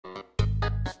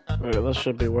Okay, this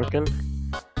should be working.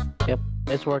 Yep,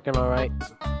 it's working alright.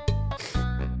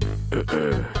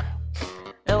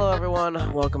 Hello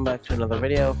everyone, welcome back to another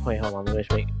video. Wait, hold on,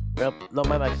 let me Yep, no,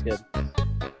 my mic's good.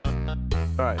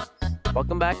 Alright,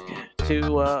 welcome back to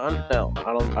Undertale.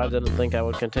 I didn't think I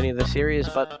would continue the series,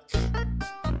 but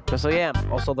yes I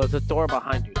am. Also, there's a door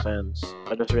behind you, Sans.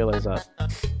 I just realized that.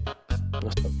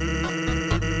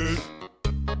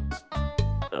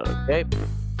 Okay,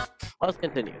 let's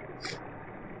continue.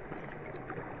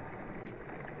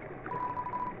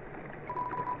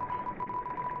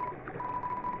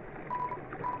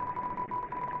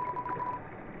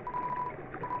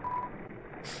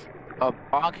 A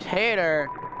box hater.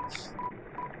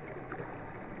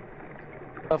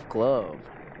 Tough glove.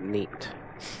 Neat.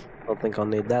 Don't think I'll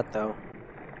need that though.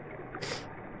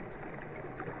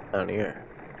 Down here.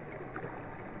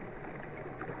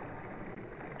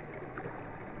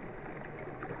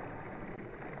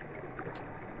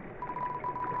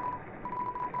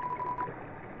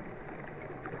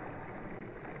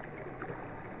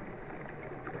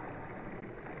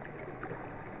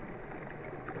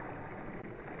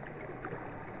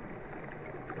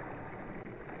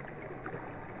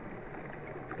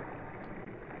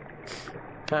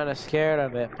 Kind of scared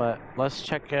of it, but let's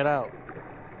check it out.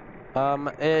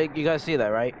 You guys see that,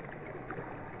 right?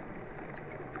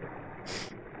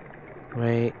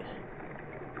 Wait.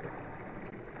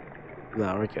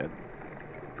 No, we're good.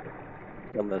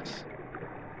 On this.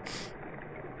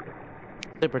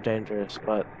 Super dangerous,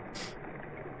 but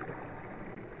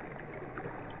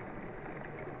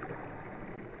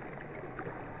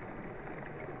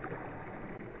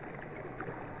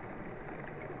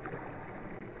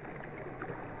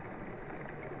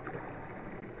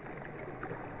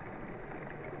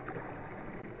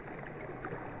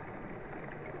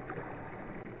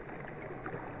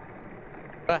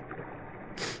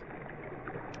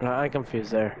I'm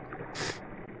confused there.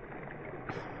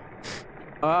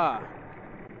 Ah.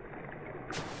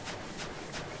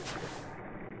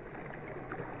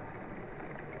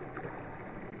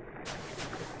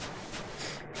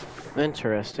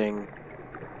 Interesting.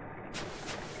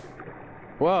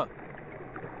 What?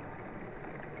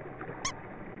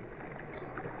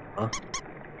 Huh?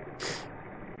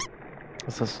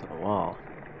 What's this? A wall.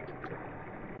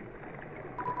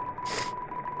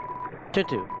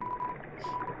 Tutu.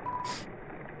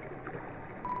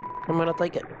 I'm gonna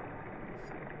take it.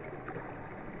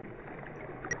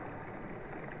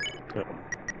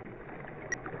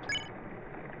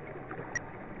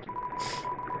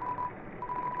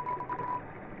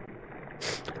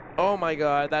 Oh my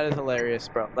god, that is hilarious,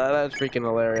 bro. That is freaking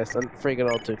hilarious. And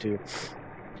freaking old Tutu.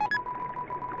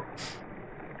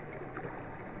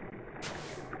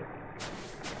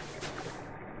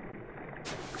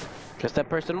 Because that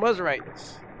person was right.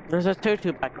 There's a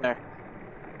Tutu back there.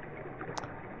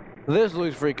 This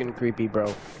looks freaking creepy,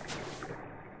 bro.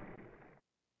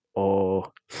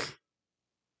 Oh.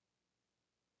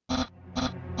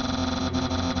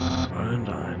 And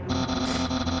on.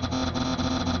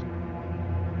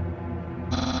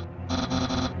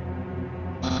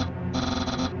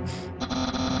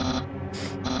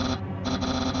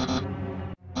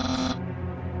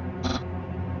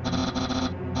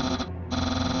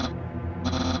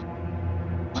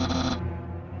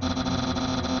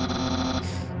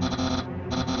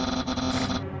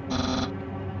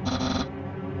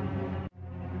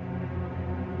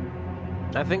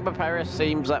 I think Papyrus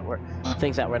thinks that we're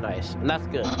nice, and that's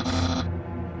good.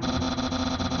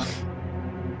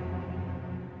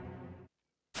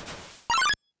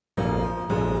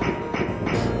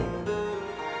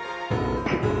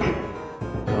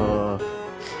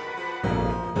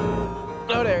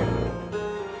 Oh there.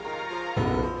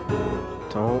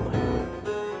 Don't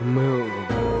move.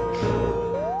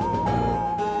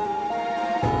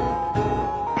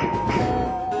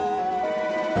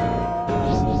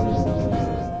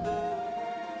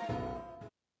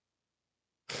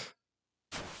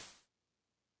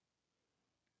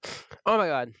 Oh my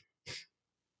god.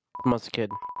 I'm a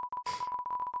kid.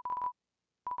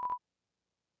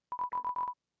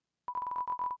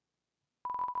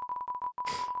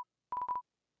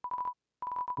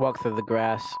 Walk through the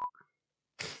grass.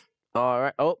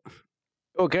 Alright. Oh.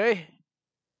 Okay.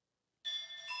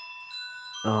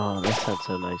 Oh, that sounds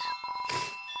so nice.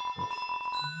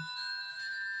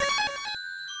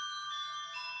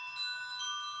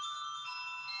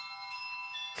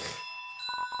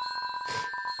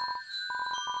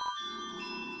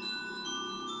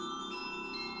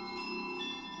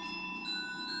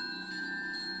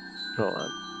 Hold on.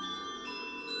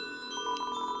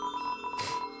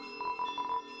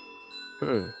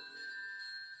 Hmm.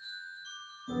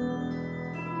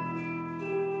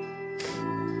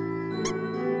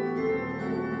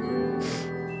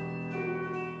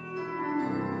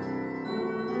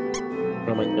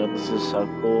 Oh my god, this is so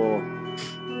cool.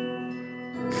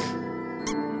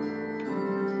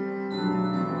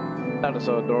 That is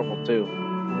so adorable too.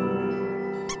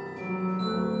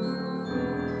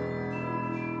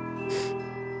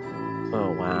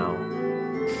 Oh wow.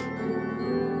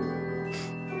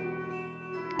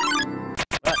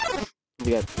 Ah,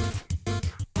 you got.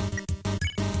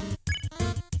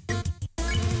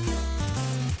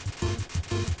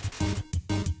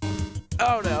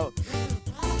 Oh no.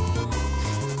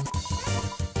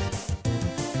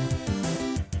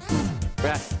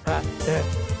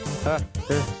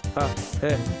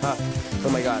 Oh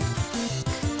my god.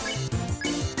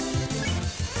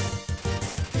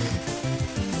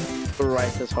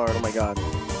 Right this hard, oh my god.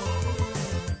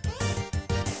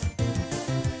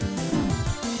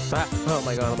 Oh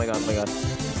my god, oh my god, oh my god.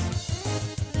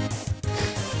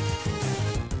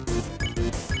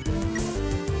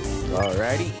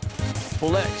 Alrighty.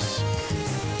 Full X.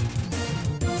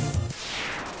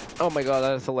 Oh my god,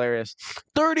 that is hilarious.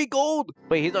 30 gold!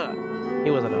 Wait, he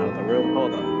wasn't out of the room.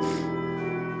 Hold on.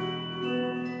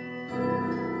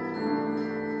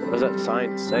 What does that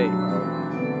sign say, bro?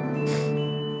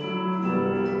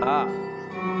 Ah.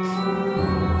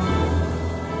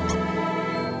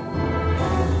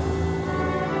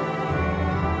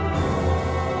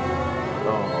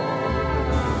 Oh.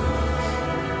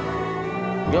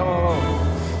 Yo!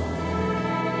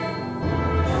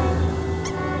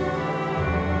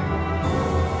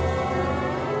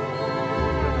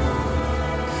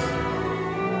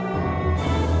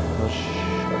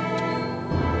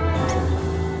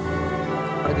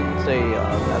 I didn't say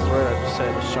that's word, I just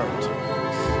said a shark.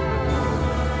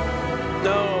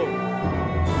 No!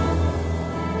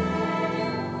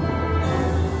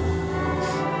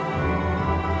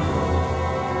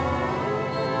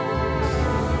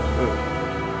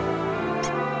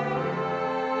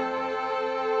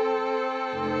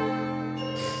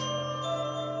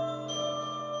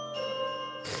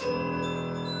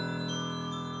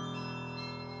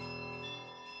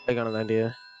 I got an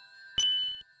idea.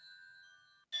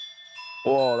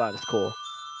 Whoa, that is cool.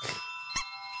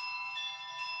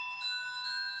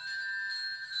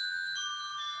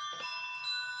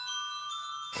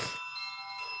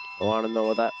 I want to know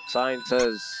what that sign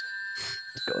says.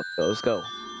 Let's go, let's go, let's go.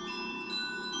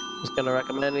 Just gonna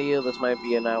recommend to you, this might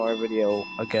be an hour video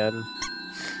again.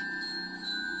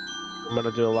 I'm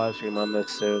gonna do a live stream on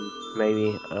this soon,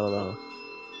 maybe, I don't know.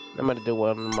 I'm gonna do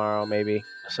one tomorrow, maybe,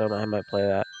 so I might play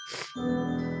that.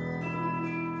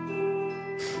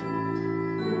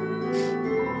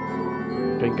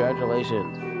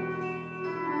 Congratulations.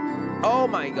 Oh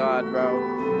my god, bro.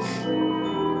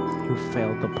 You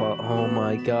failed the puzzle. Oh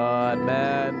my god,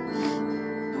 man.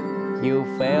 You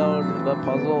failed the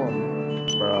puzzle,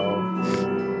 bro.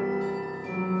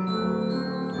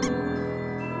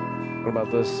 What about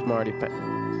this smarty pants?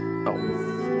 Oh,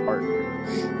 fart.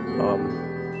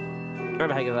 Where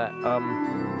the heck is that?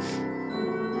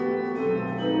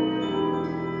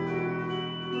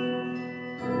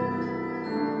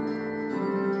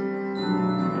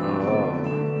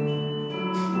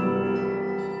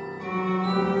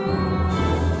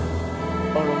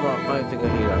 I think I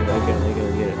need it. I gotta get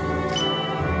it.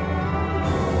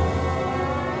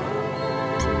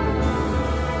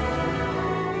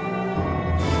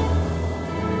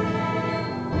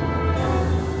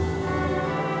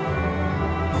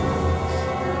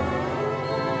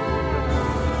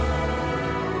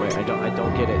 Wait, I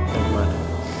don't get it. Never mind.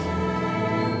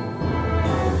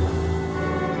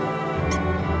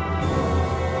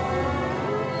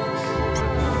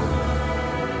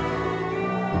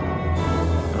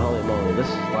 Holy moly, this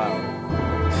is loud.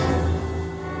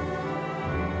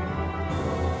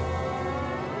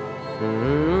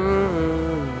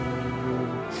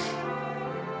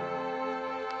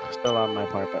 Still on my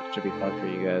part, but it should be fun for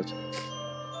you guys.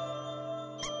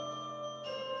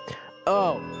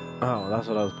 Oh, that's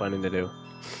what I was planning to do.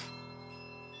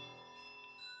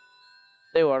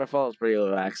 Hey, Waterfall is pretty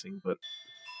relaxing, but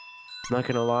I'm not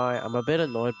gonna lie, I'm a bit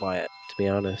annoyed by it, to be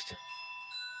honest.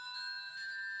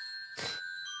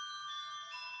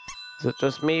 Is it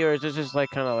just me, or is it just like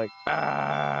kind of like,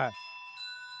 ah?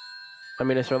 I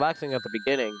mean, it's relaxing at the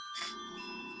beginning.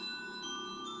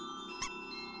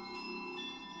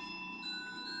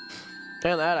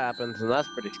 And that happens, and that's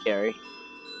pretty scary.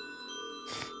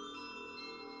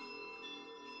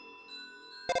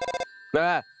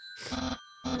 Ah!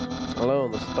 Hello,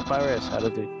 this is the virus. How to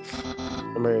do?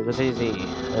 Remember, it was easy.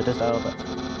 I just out of it.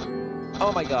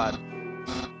 Oh my god.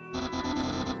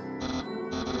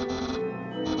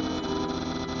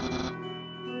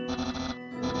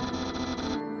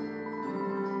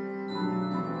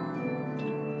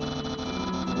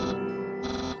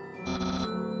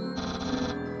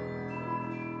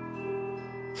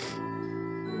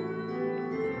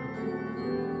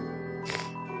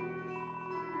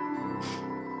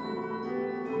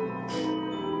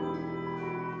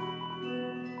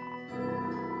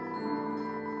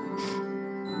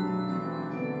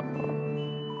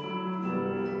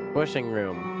 Wishing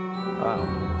room. Wow.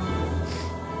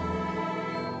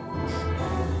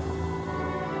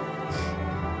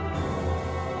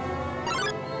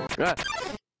 Ah.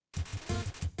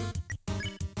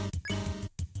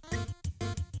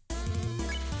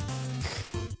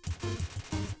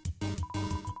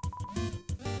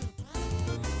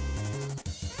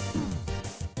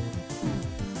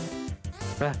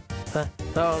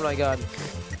 Oh my god.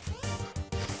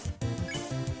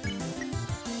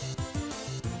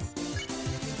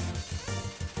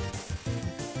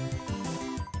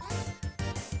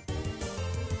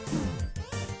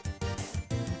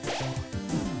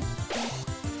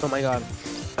 Oh my god.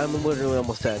 I'm literally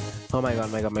almost dead. Oh my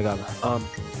god, my god, my god.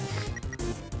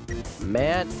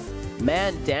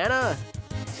 Dana?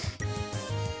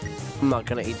 I'm not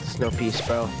gonna eat the snow piece,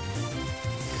 bro.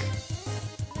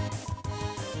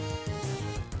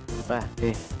 Ah,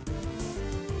 hey.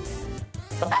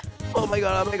 Oh my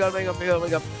god, oh my god, oh my god, oh my god, oh my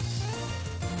god.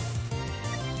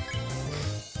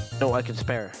 No, I can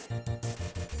spare.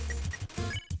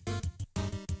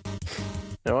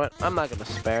 You know what? I'm not gonna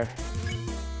spare.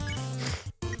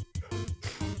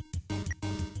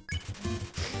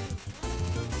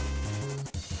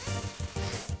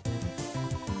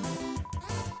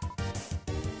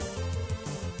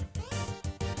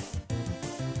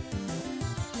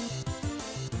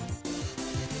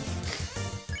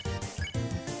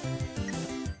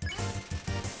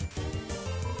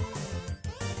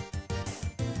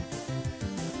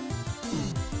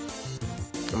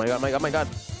 Oh my god, oh my god, oh my god.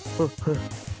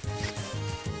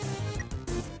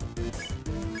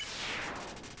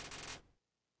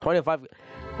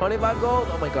 25 gold?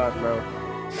 Oh my god, bro.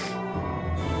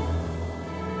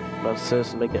 Let's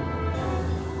just make it.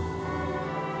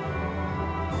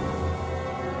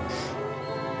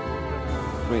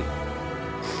 Wait.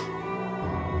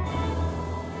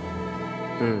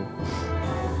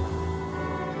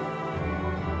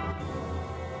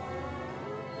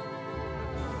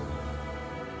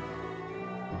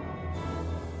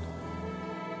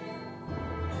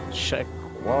 Check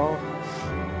wall.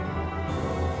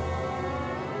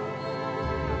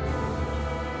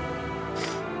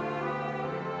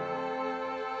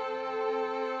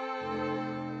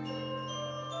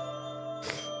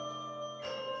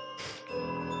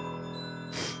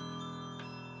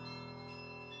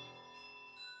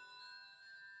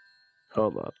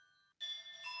 Hold on.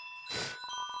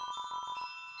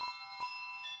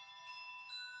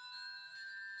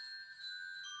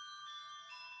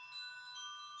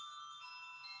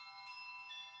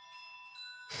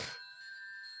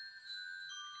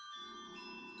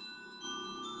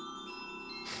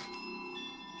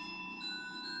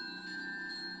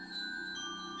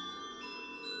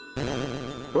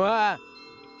 Ah!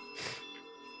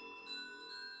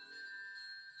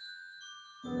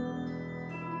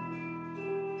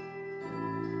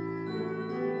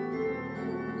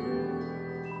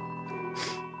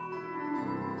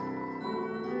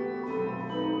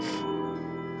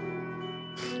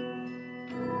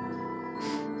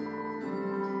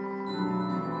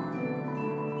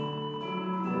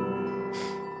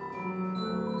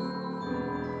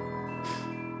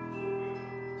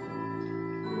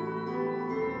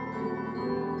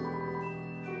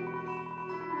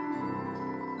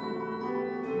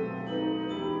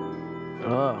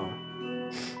 Oh.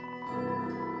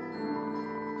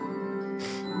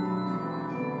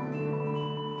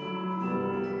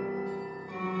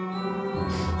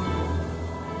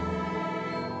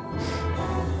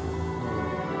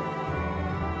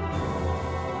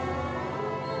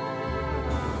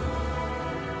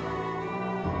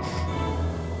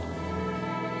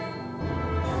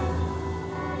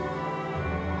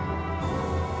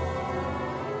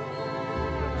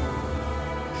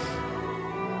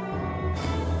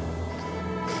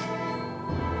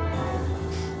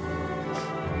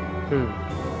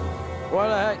 What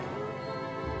the heck?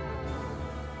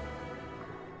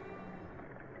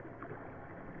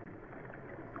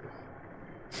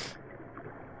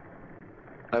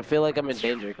 I feel like I'm in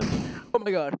danger. Oh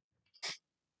my god.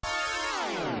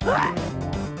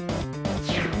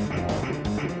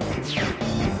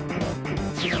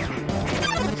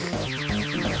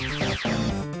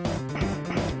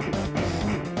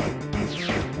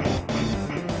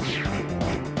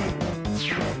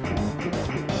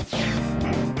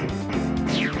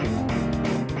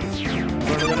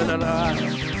 No.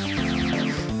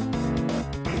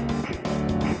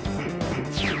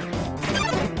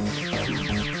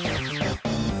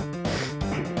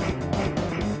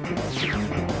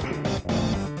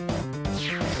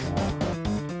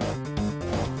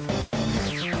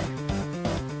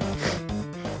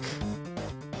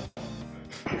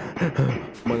 Oh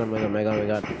my god, oh my god, oh my god, oh my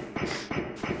god.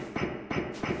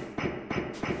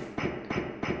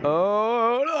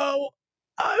 Oh no!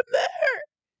 I'm there!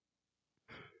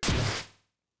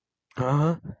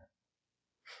 Huh?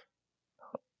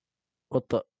 What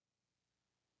the?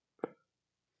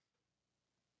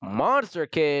 Monster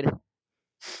kid!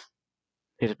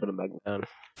 He just put him back down.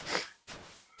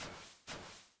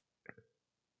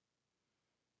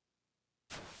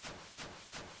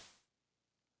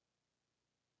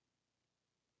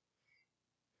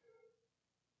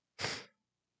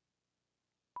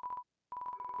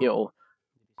 Yo,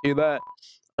 see that?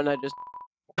 And I just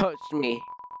touched me.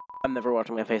 I'm never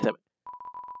watching my face up.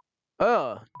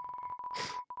 Oh!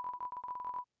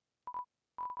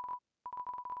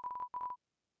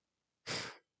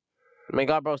 Oh my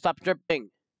god, bro, stop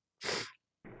dripping!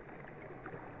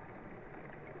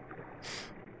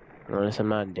 Notice I'm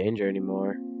not in danger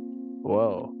anymore.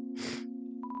 Whoa.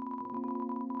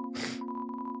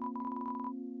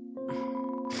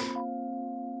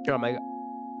 Oh my god.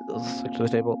 Let's switch to the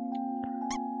table.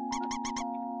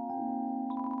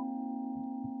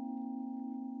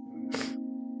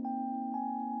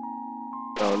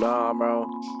 Oh no, bro.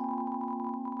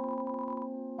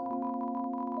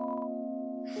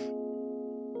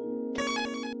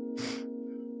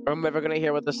 I'm never gonna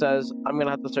hear what this says. I'm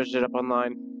gonna have to search it up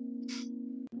online.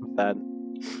 Sad.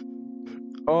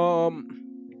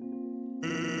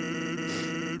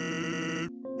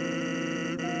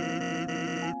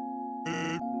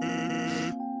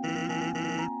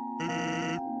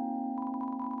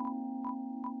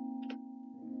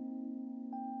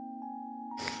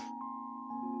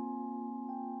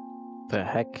 The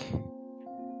heck?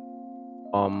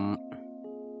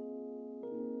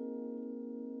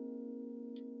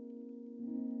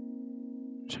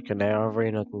 Check it out,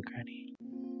 every nook and cranny.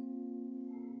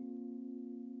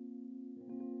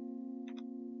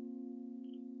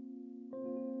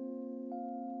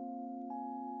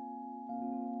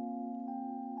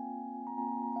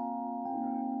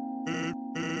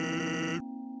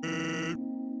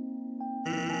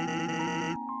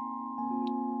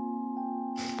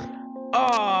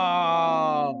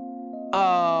 Oh!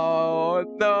 Oh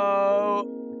no!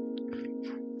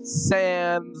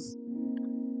 Sans!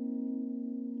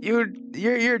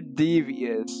 You're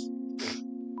devious.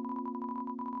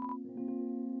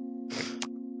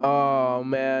 Oh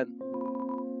man.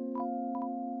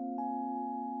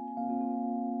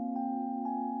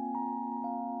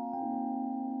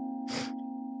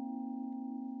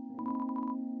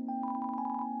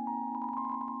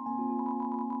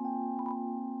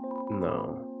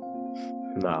 No.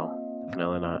 No.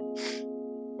 Definitely not.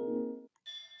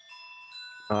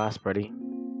 Oh, that's pretty.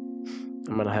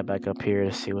 I'm gonna head back up here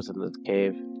to see what's in the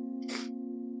cave.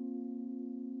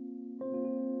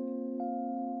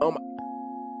 Oh my.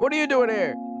 What are you doing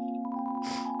here?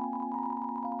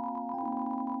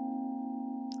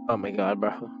 Oh my god,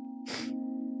 bro.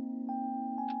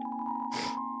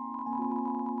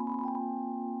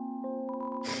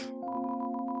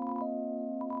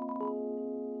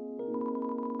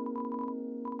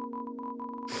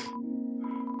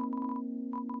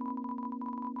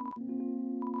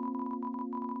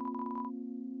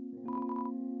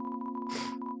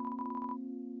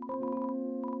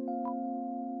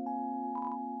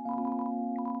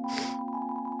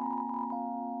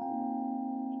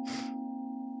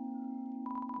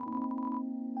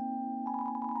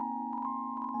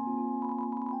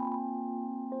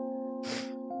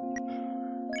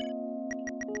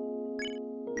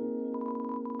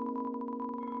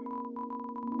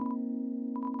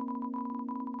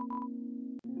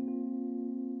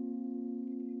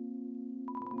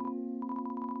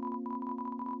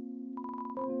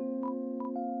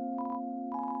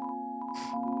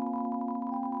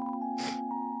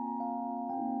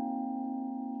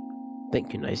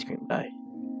 Thank you, ice cream guy.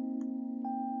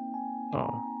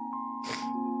 Oh.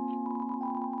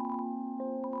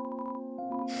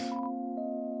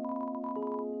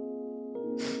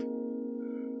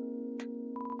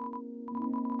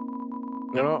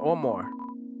 You know what? One more.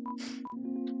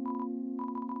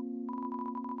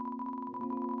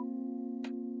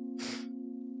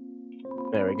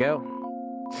 There we go.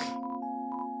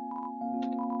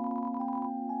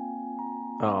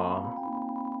 Oh.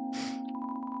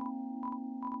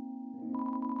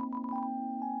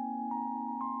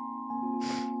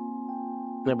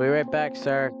 I'll be right back,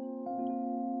 sir.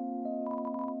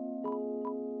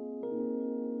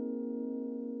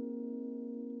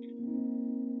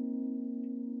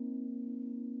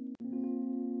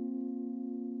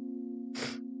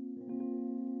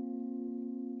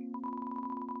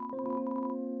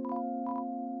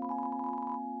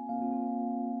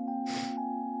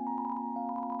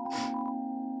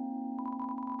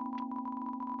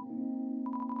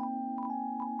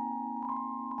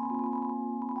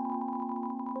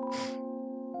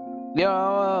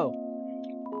 Yo!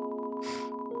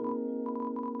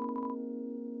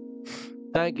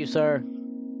 Thank you, sir.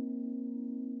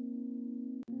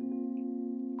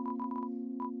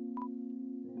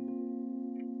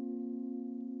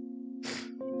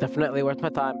 Definitely worth my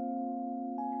time.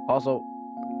 Also,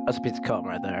 that's a piece of cotton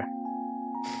right there.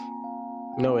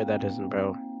 No way that isn't,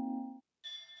 bro.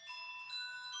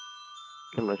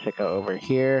 I'm gonna check out over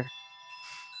here.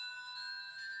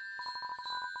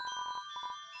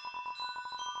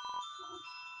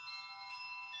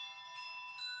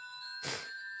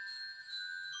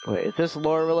 Wait, is this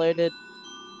lore related?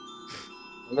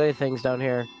 Are there things down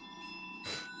here?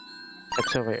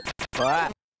 What's over here?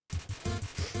 Ah!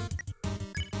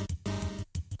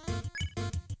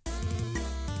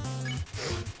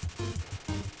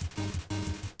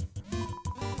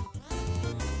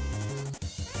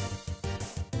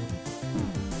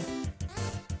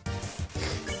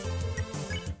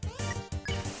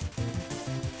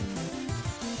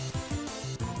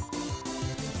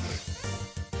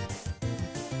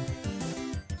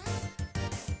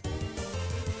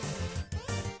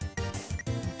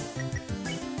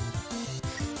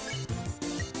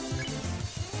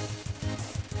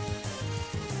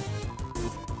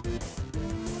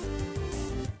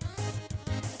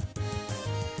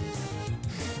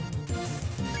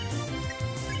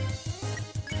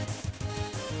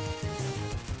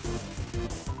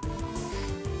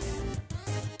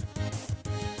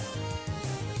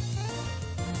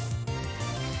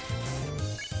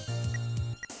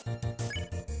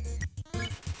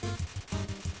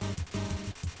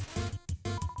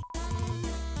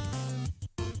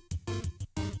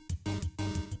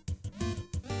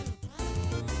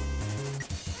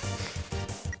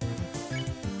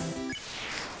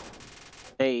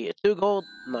 Hey, 2 gold.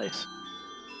 Nice.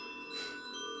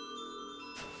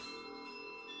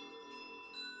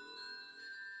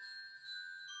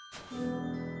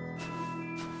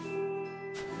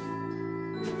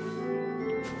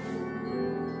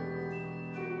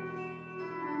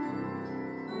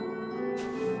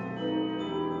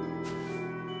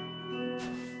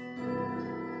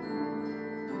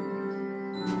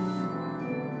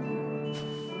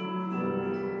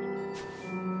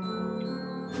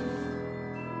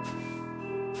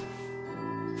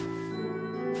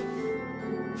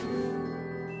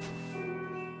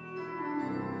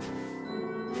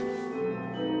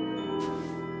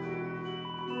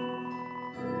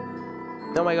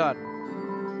 Oh my god.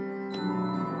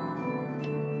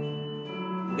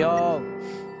 Yo!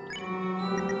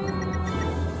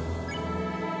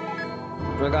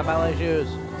 I got ballet shoes.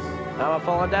 I'm a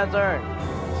fallen dancer.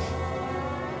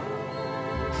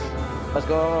 Let's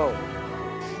go.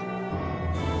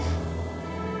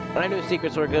 I knew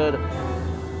secrets were good.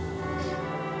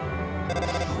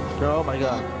 Oh my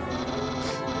god.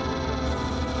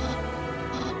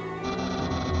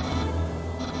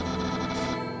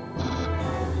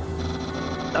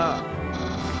 Ah.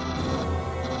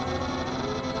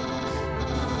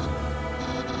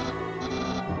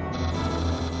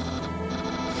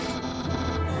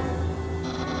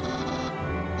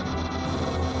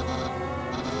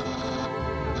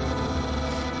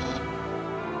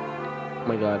 Oh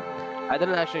my god. I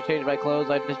didn't actually change my clothes,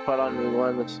 I just put on new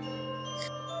ones.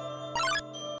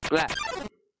 Blah.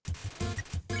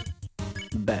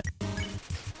 Bet.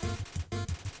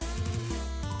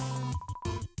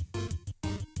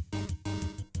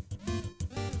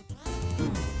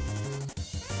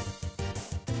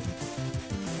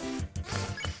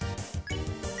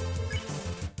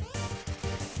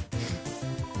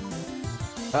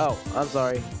 Oh, I'm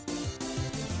sorry.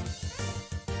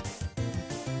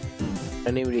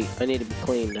 I need to be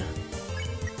cleaned.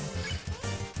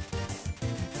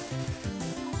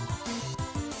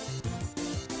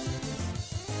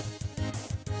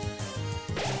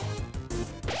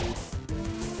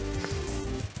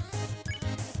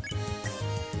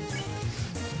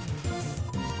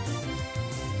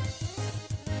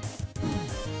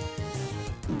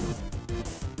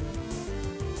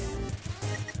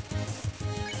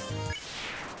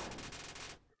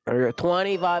 You're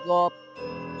 25 gold.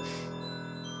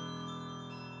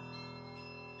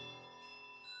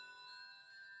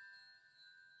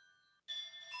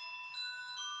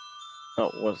 Oh,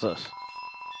 what's this?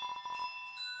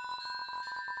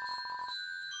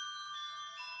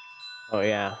 Oh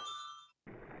yeah.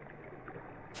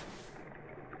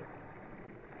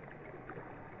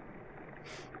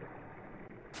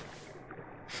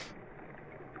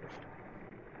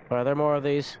 Are there more of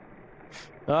these?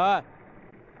 Ah!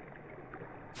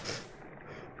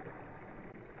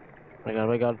 Oh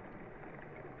my god.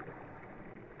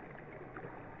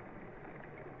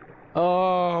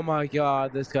 Oh Oh my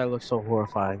god, this guy looks so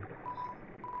horrifying.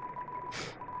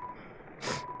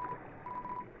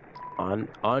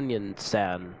 Onion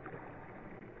sand.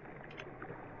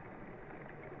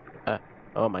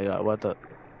 Oh my god, what the?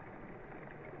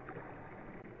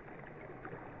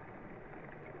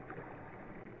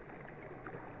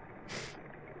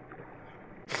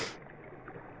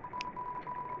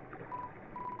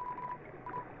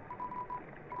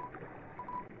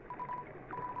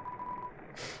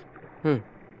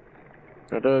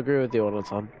 I do agree with you all the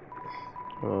time.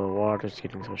 The water's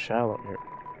getting so shallow here.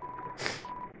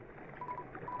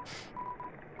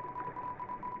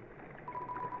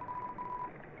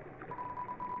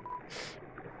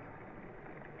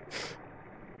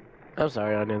 I'm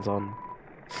sorry, onions on.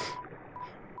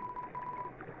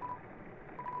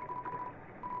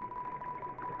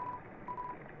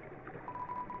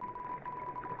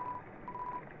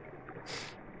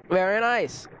 Very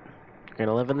nice. You're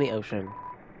gonna live in the ocean.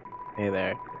 Hey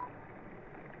there.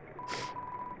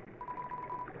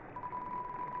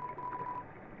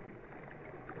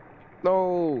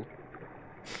 No.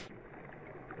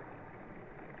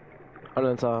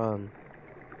 Onions on.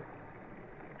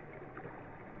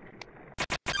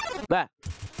 That.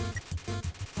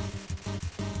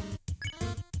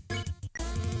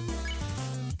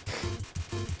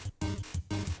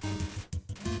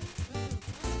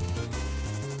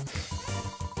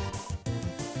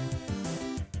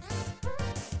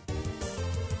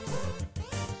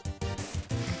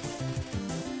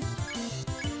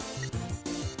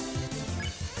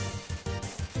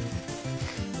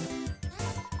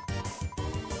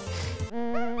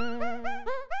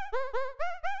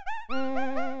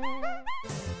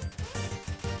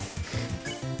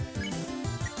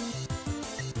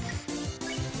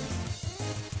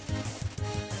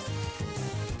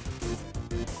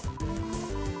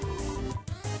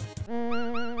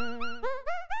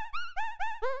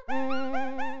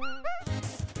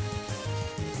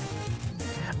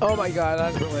 Oh my god,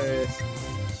 that's hilarious.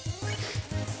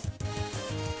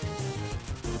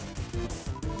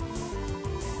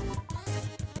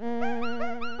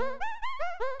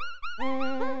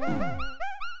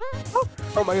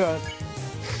 Oh my god.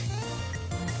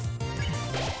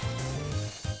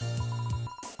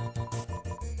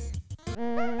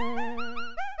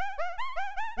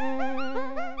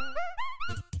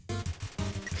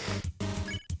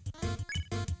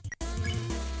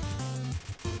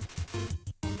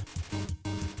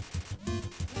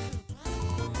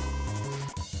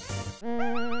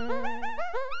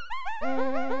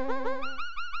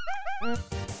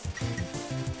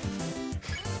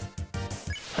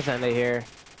 Let's end it here.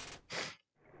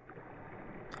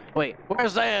 Wait,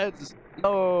 where's Sans?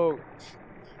 No.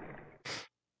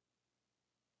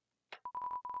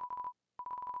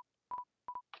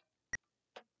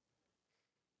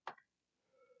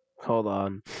 Hold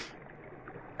on.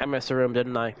 I missed a room,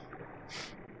 didn't I?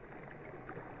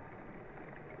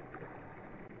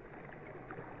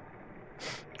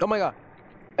 Oh my god.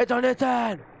 It's on its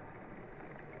end!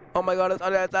 Oh my god, it's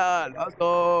on its end! Let's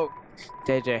go!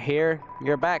 JJ here,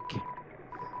 you're back.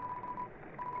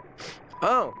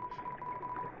 Oh!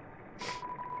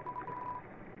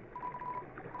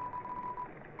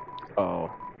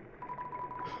 Oh.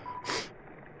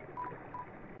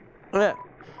 Yeah.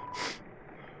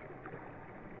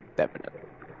 Definitely.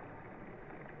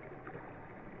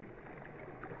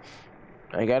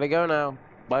 I gotta go now.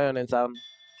 Bye on Insound.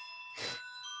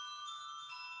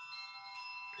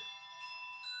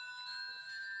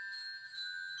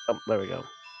 Oh, there we go.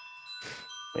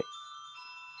 Wait.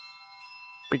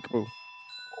 Peekaboo.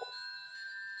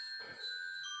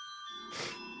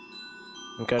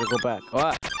 I gotta go back.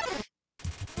 Ah!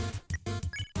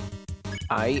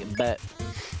 I bet.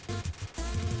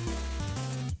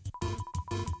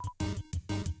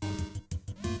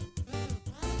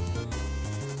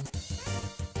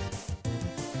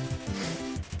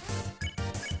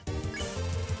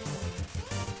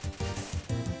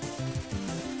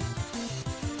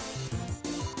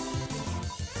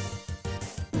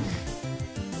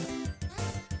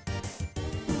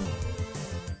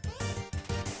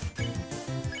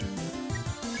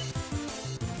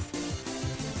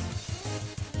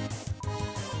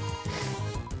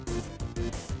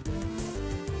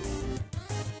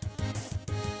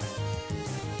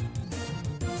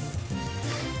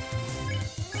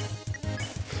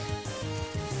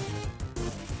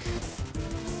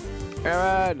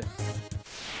 Aaron!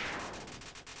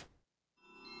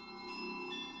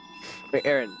 Wait,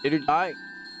 Aaron, did you die?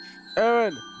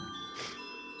 Aaron!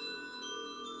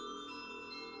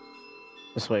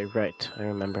 This way, right, I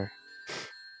remember.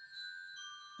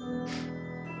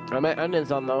 I'm at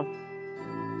onions on though.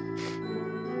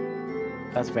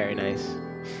 That's very nice.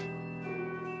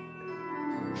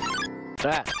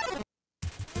 Ah!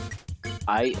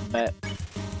 I bet.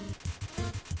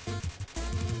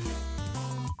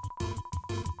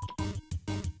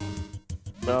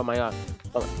 Oh my god.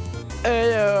 Oh.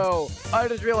 Ew! I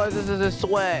just realized this is a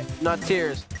sweat, not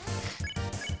tears.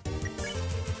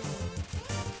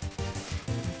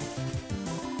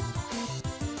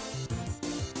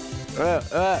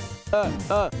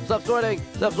 Stop sweating!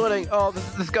 Stop sweating! Oh, this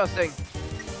is disgusting.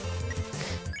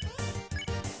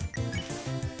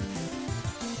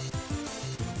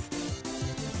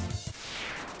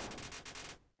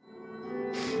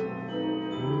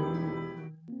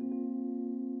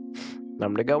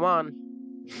 I'm gonna go on.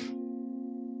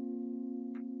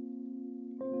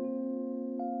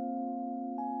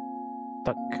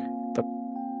 Tuck, tuck,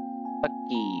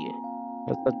 tucky.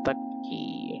 What's the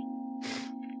tucky?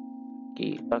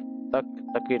 Tuck, tuck,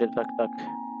 tucky to tuck, tuck.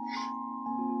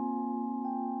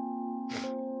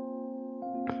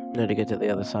 Need to get to the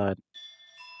other side.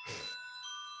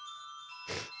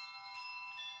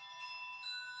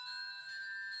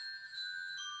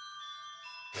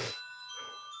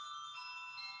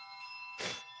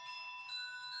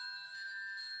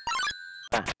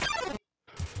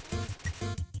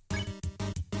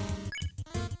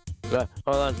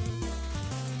 Hold on.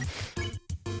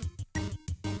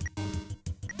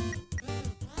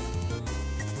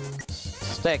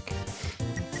 Stick.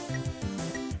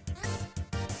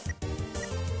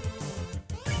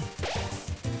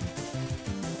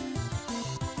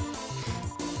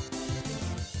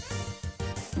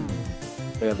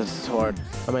 Yeah, this is hard.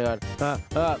 Oh my god.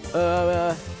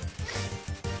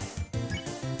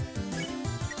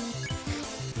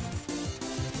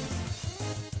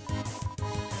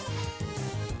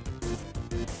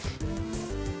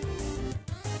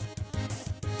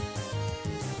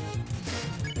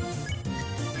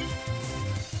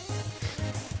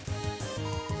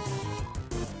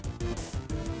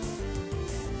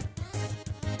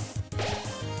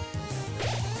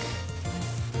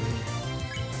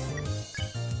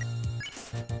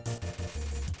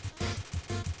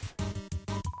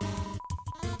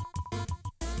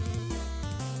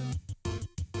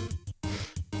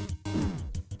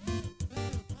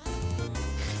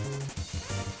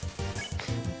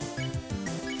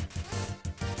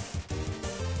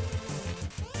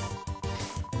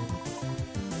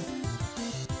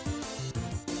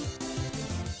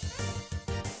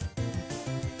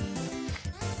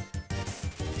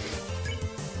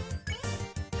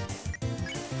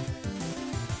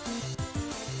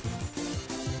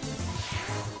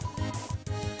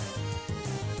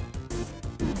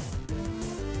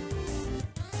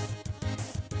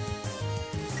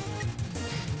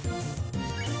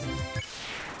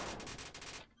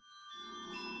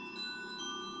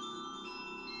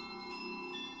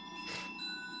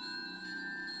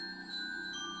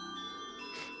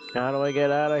 How do I get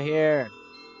out of here?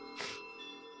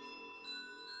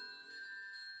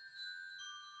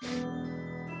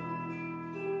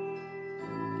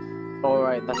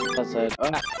 Alright, that's it.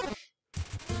 Ah.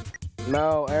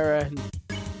 No, Aaron.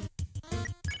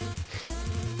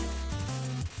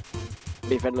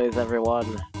 Be friendly with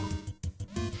everyone.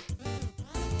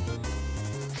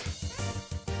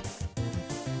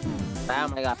 Oh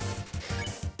my god.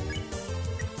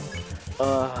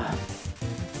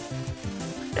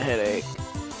 Headache.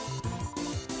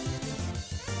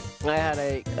 I had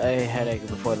a headache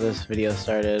before this video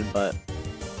started, but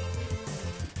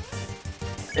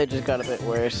it just got a bit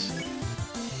worse.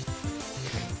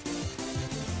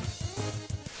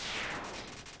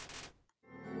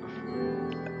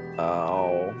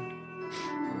 Oh.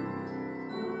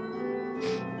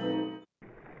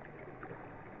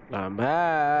 I'm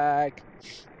back.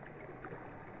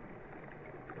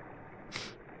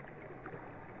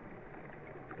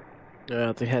 I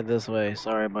have to head this way.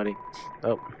 Sorry, buddy.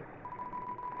 Oh.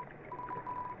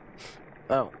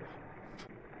 Oh.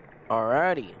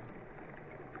 Alrighty.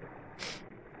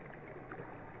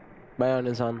 My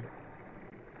onions on.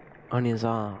 Onions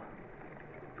on.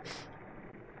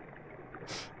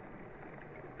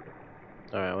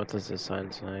 Alright, what does this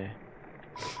sign say?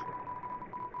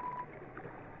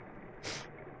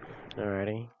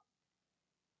 Alrighty.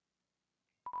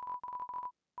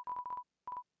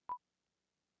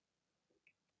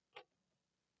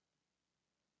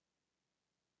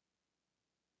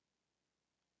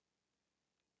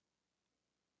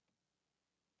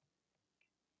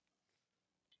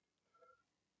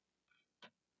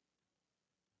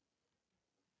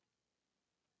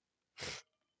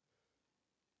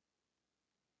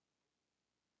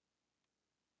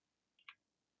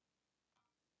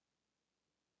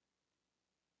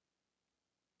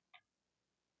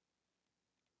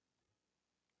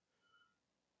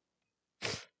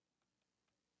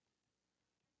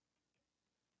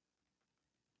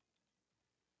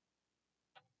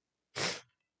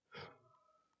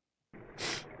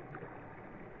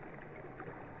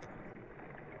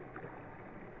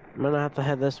 I'm gonna have to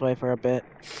head this way for a bit.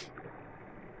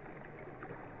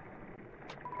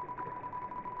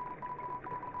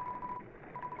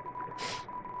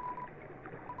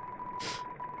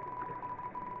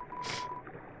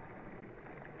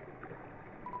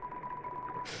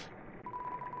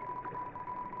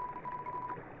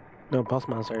 No, boss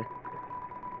monster.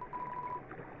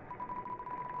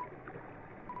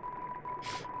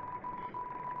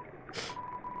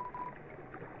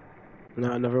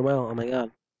 No, I never will. Oh my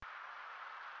god.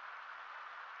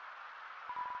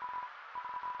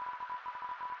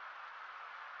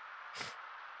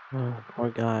 Oh, poor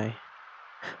guy.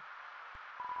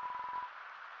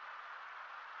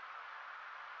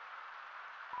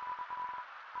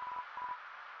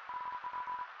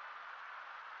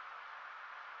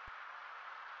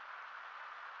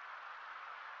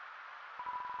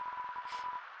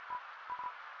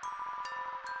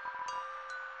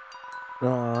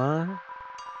 Aww.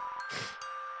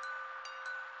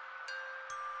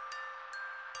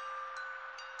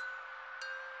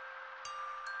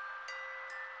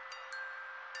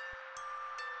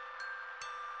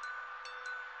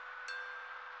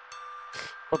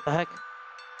 What the heck?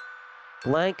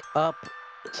 Blank up,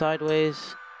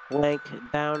 sideways, blank,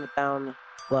 down, down,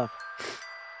 left.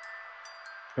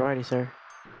 Alrighty, sir.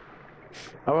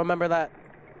 I'll remember that.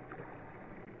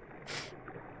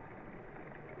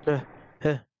 Huh,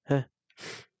 huh.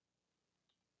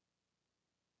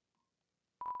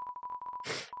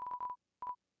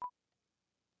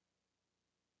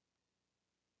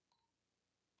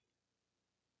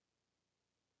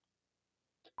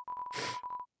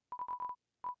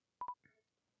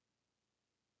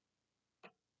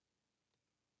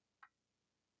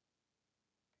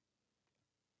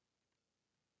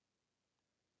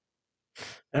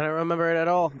 I don't remember it at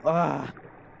all. Ah.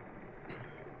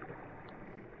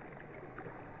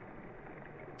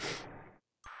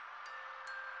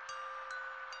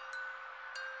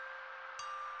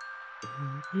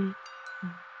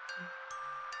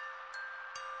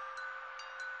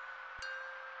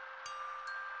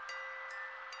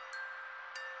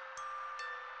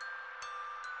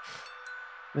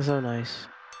 It's so nice.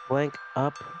 Blank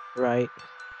up, right,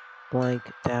 blank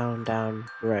down, down,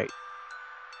 right.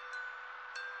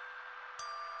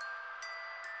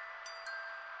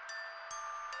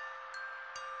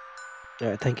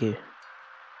 Alright, thank you.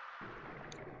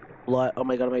 What? Oh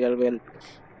my god, oh my god, oh my god.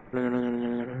 No, no, no, no,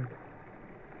 no, no.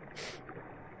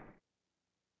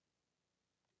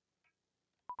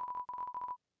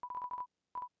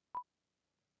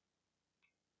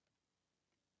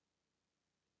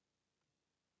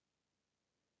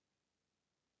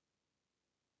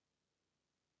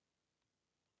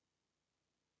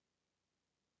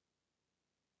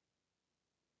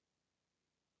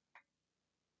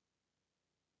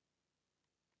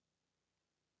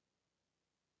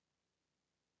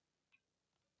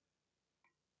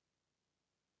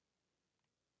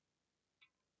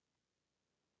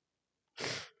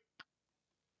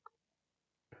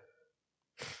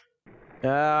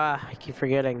 Ah, I keep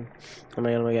forgetting. Oh my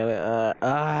god, oh my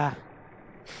god.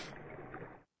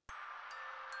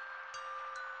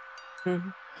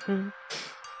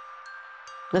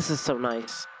 This is so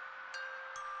nice.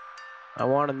 I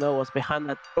want to know what's behind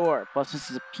that door. Plus,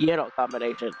 this is a piano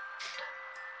combination.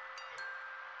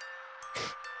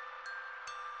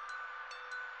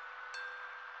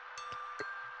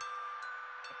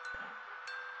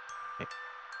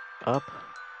 Up,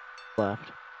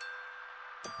 left,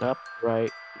 up,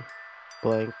 right,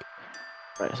 blank.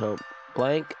 Right, so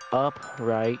blank, up,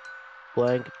 right,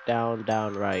 blank, down,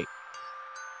 down, right.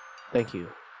 Thank you.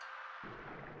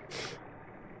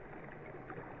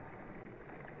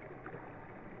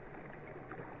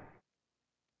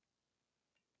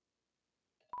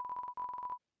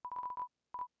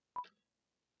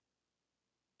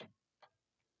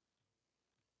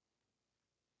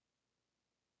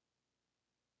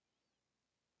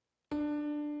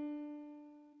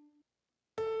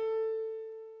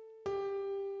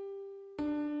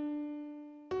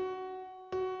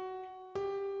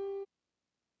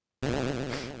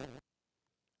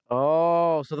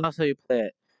 Oh, so that's how you play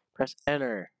it. Press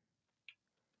enter.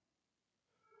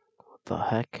 What the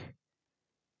heck?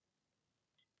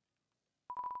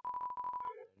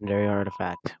 Legendary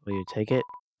artifact. Will you take it?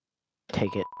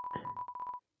 Take it.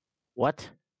 What?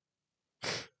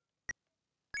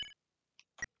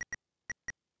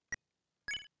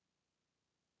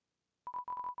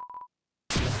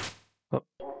 Oh,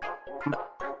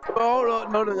 oh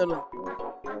no, no, no, no, no.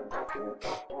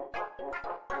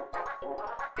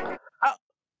 Ah,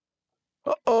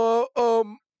 oh,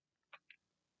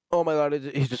 oh my god,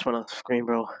 he just went off the screen,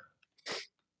 bro.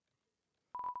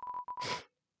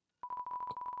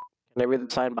 Can I read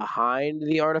the sign behind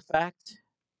the artifact?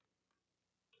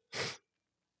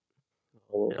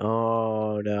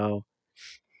 Oh no.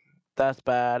 That's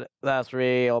bad. That's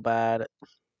real bad.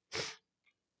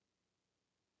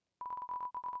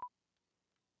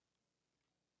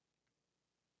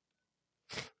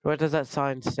 What does that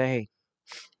sign say?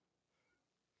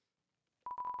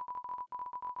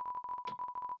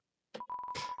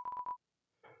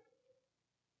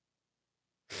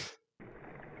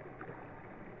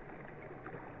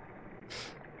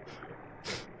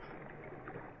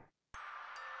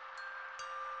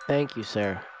 Thank you,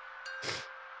 sir.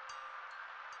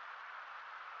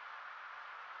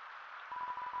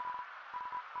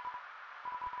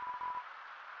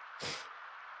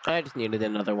 I just needed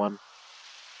another one.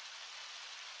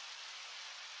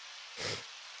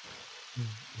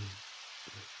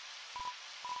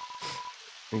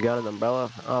 You got an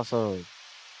umbrella? Awesome.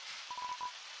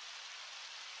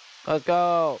 Let's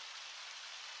go!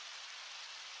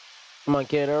 Come on,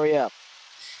 kid, hurry up.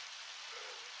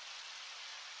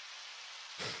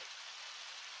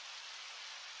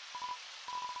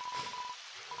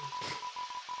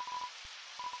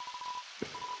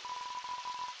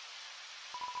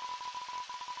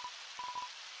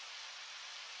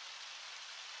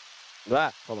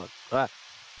 Ah, hold on. Ah.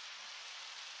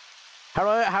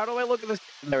 How do I look at this?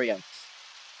 There we go.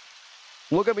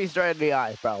 Look at me straight in the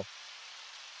eyes, bro.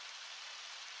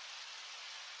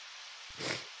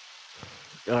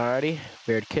 Alrighty.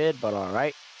 Weird kid, but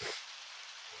alright.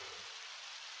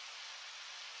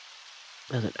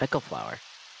 There's an echo flower.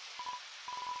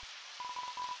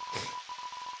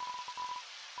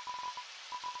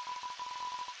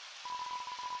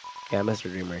 Yeah,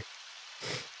 Mr. Dreamer.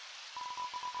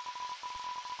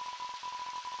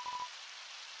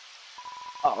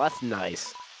 Oh, that's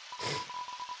nice.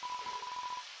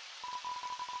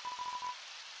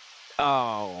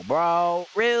 Oh, bro,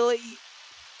 really?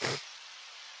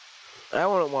 I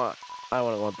wouldn't want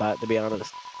that, to be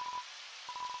honest.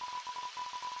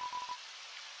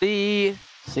 See.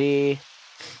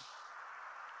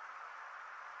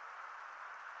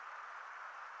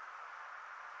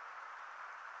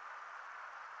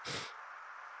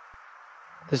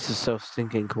 This is so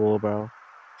stinking cool, bro.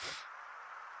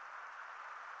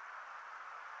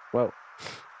 Whoa.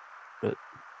 Where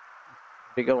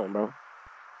you going, bro?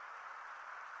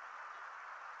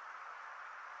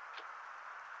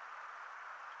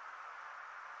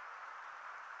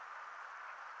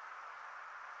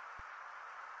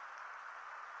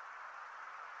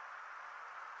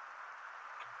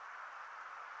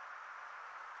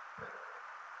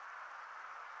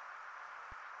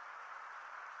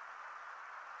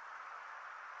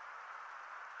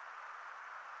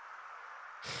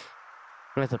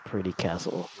 That's a pretty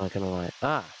castle, not gonna lie.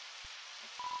 Ah.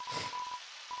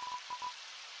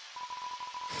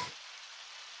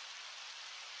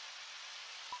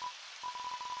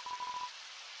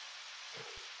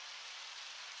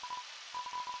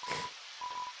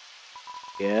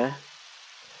 Yeah.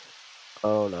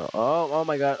 Oh no. Oh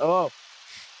my god. Oh.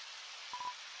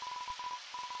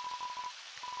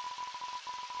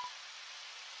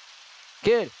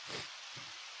 Kid.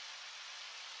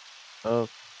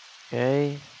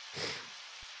 Okay.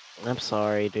 I'm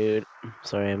sorry, dude.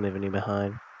 Sorry I'm leaving you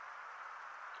behind.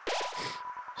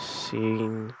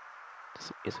 Seeing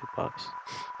this music box.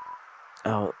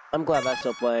 Oh, I'm glad that's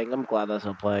still playing.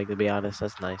 To be honest.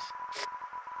 That's nice.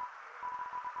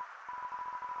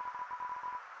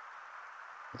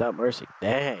 Without mercy.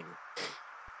 Dang.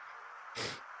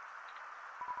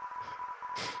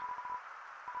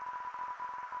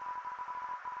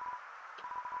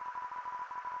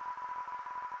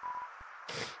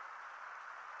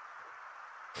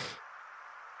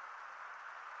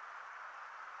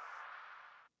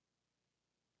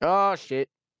 Oh, shit.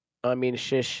 I mean,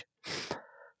 shish.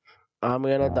 I'm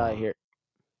gonna die here.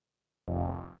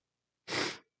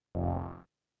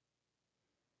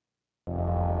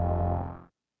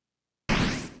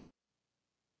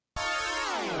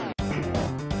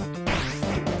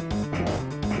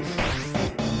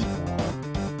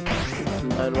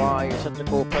 And why you're such a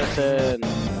cool person.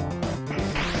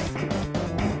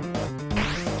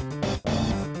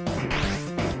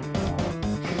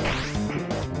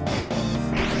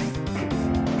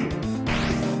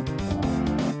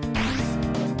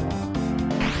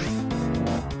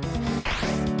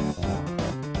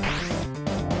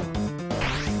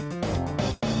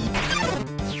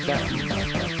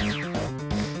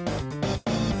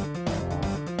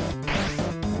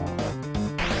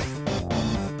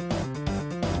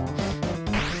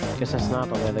 Guess that's not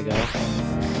the way to go.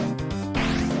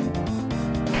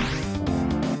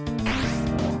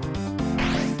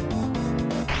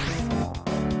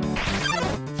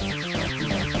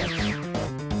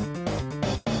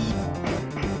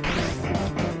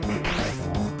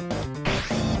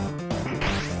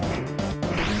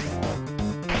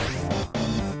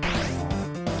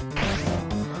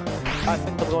 I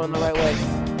think I'm going the right way.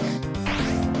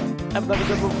 I've never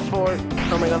done this before.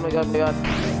 Oh my god, oh my god, oh my god.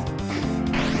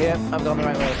 Yeah, I'm going the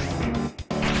right way.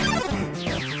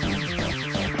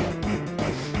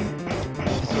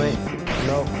 Sweet.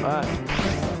 No,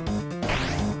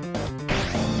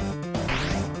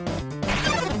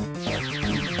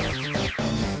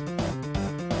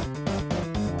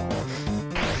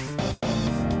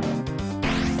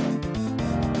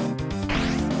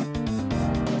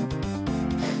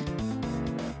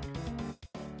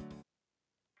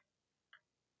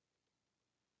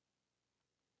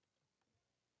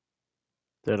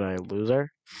 Did I lose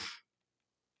her?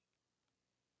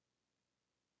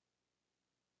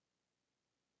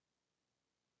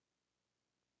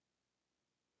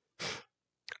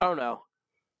 Oh no.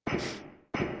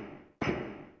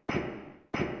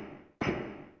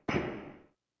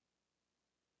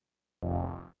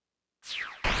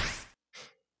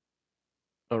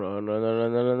 Oh no, no, no, no,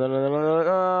 no, no, no, no,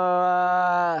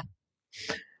 no.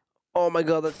 Oh my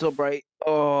god, that's so bright.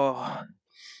 Oh,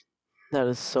 that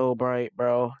is so bright,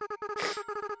 bro.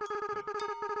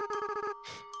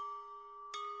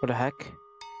 What the heck?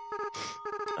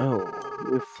 Oh,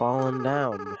 you've fallen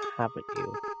down, haven't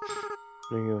you?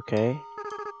 Are you okay?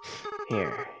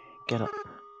 Here, get up.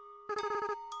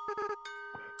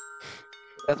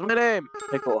 That's my name!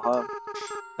 Pickle, huh?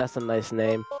 That's a nice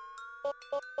name.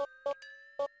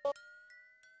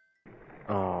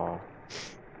 Oh.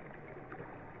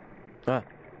 Ah.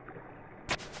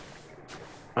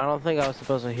 I don't think I was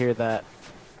supposed to hear that.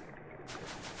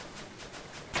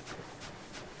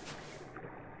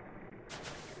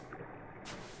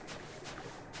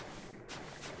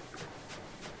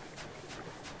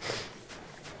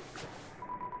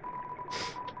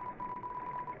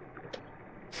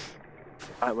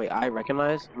 Wait, I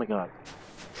recognize? Oh my god.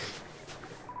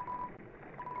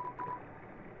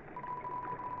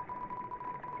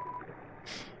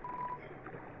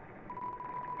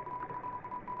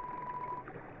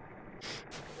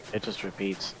 It just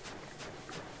repeats.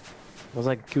 It was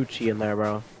like Gucci in there,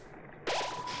 bro.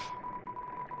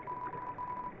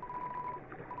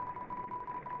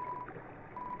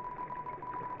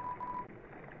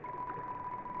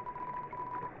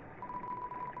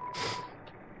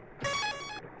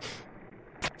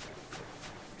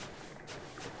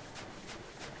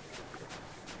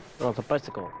 Oh, it's a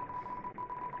bicycle.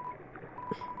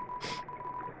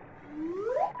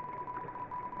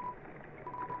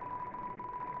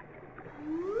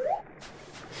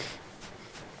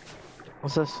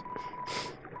 What's this?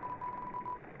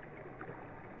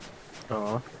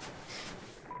 Oh.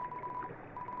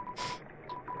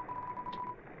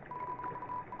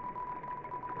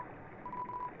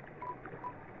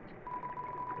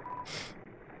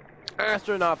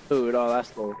 Astronaut food. Oh,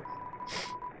 that's cool.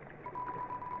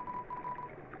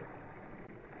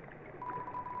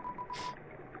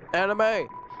 Anime.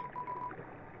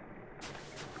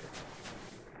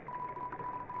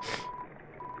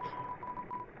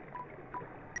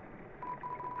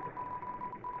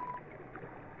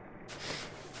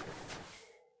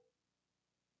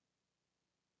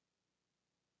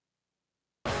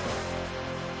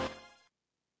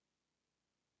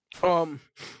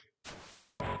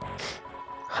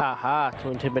 Haha,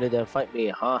 too intimidated to fight me,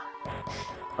 huh?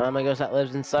 I'm a ghost that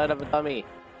lives inside of a dummy.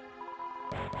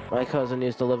 My cousin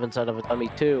used to live inside of a dummy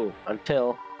too,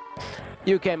 until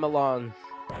you came along.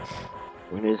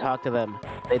 We need to talk to them.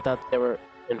 They thought they were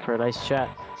in for a nice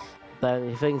chat.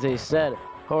 The things they said,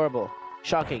 horrible,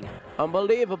 shocking,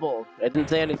 unbelievable. I didn't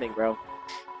say anything, bro.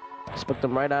 Spooked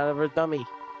them right out of her dummy.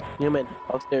 Human,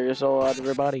 I'll stare your soul out of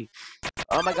her body.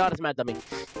 Oh my god, it's Mad Dummy.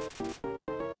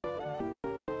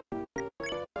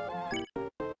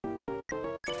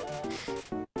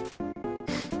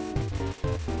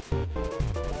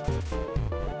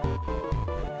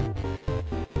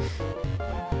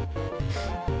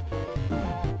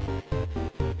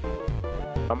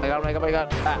 Oh my god, oh my god, oh my god.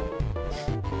 Ah.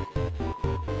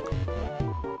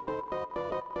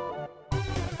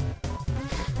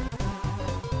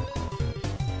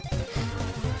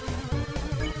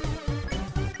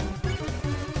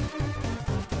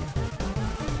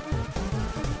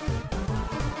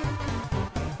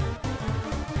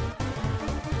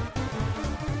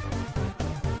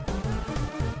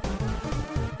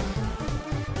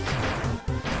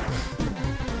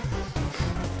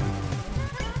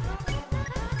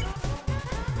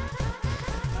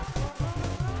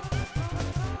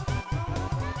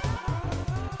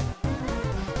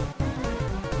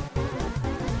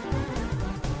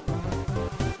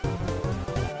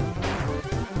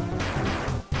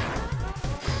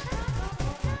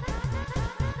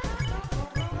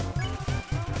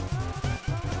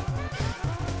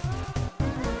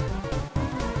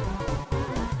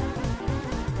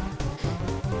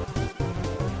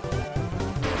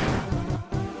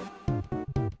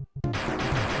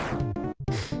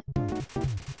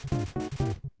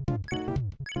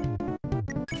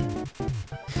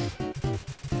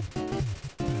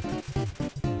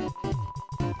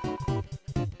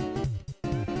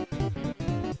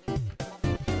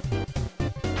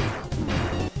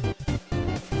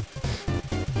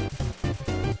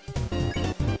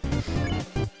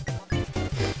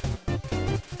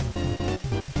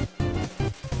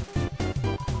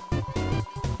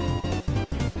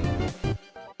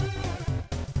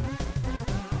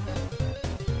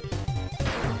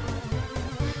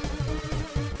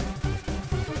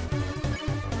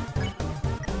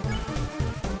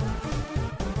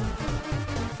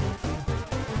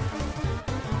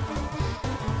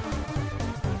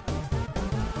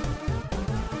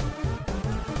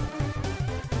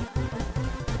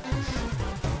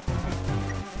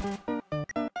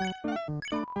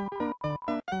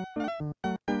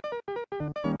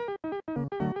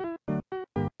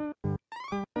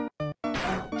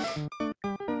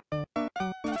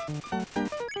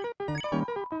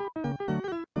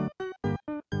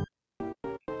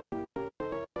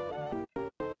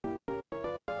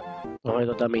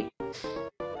 little dummy.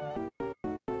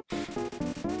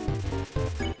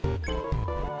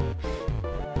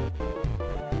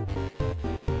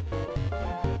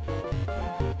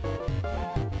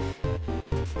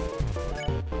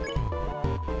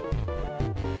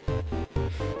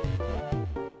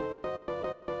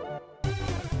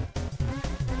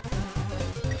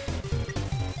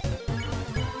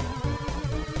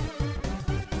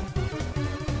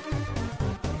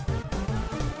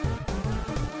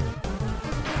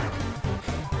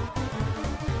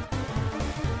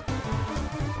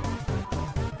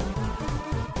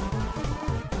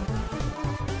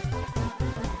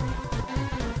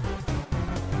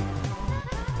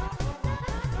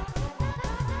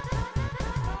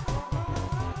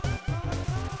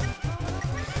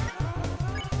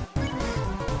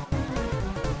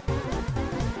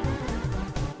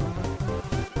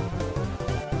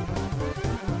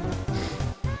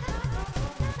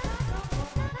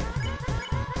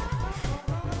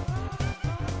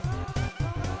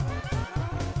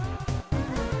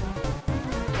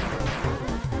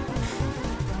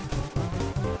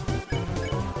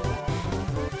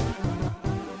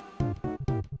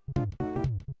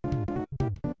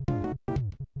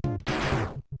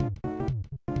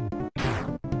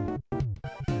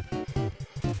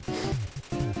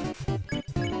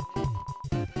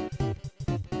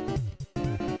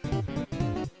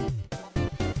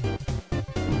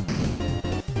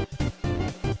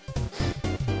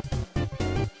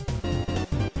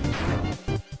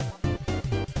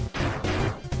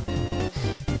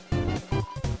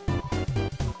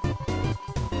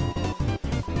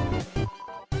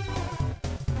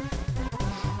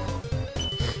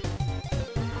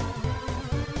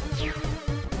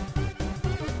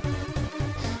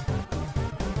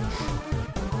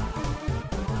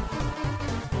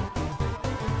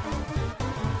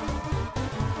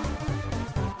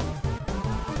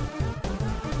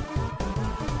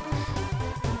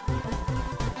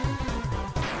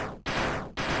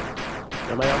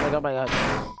 Oh my god, oh my god, oh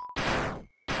my god.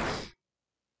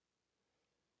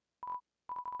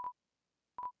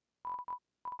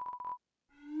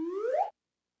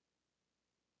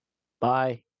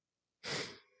 Bye.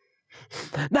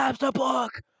 That's the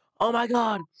book! Oh my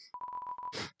god!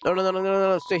 No, no, no, no, no, no,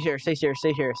 no, stay here, stay here,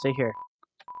 stay here, stay here.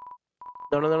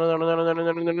 No, no, no, no, no, no, no, no,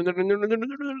 no, no, no, no, no, no,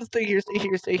 no, no, no, stay here, stay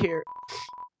here, stay here.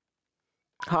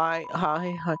 Hi,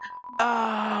 hi, hi.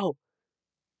 Ow!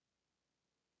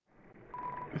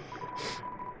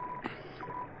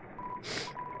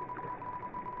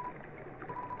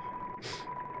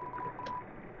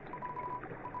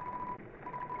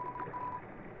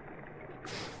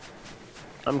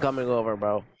 I'm coming over,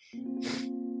 bro.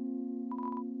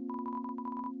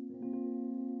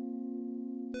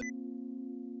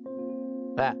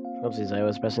 Ah, oopsies, I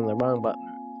was pressing the wrong button.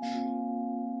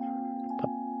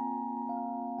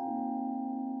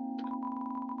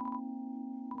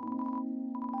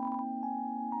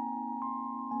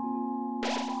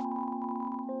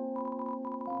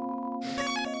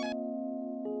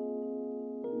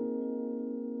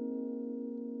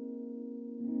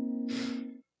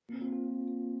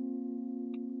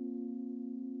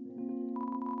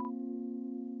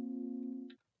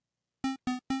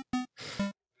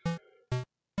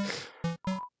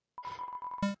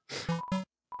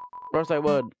 Of course I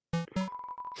would.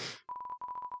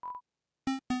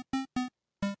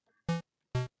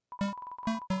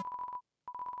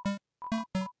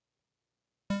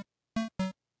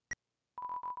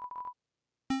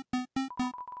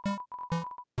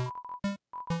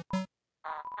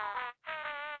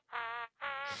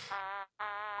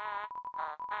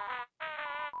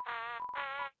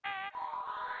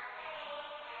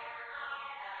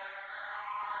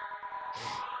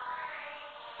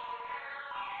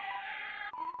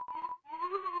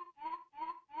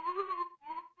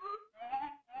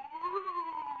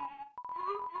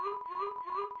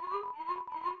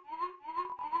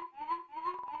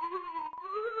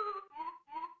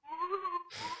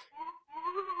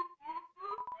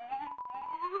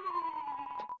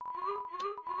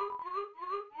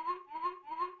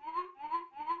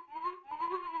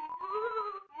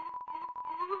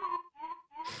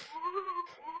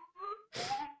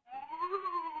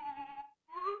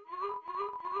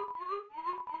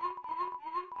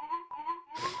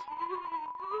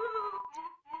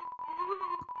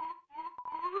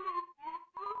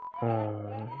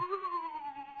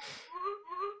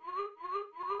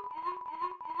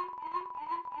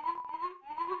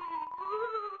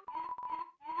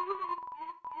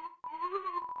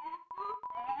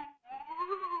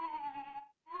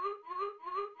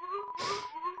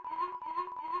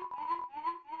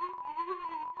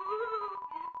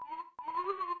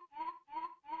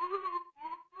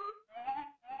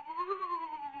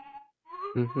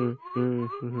 Yeah,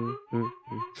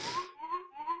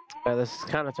 this is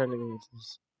kind of turning into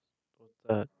what's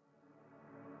that?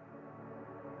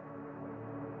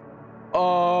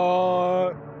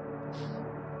 Oh.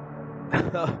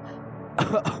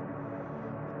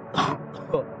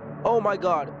 Oh my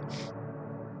god.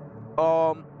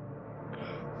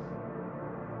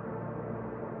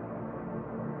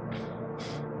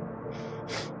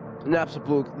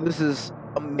 Napsablook, this is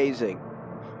amazing.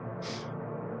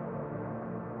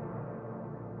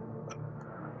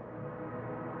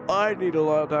 I need to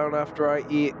lie down after I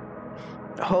eat.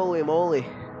 Holy moly.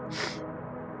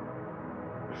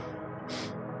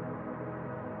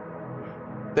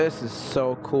 This is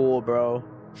so cool, bro.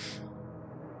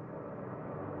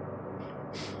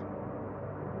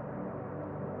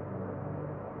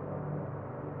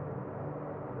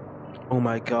 Oh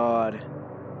my god.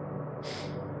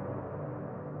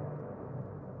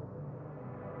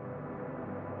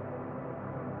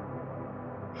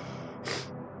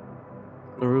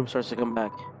 The room starts to come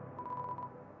back.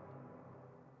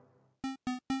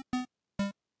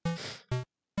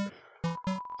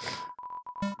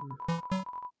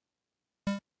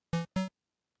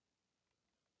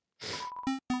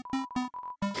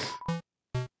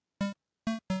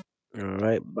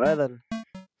 Alright, bye then.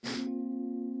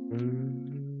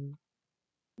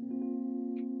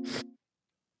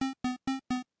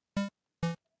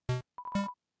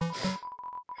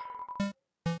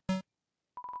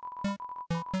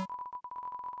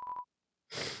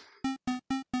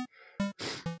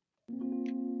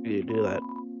 You do that.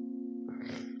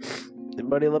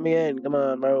 Everybody let me in. Come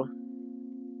on, bro.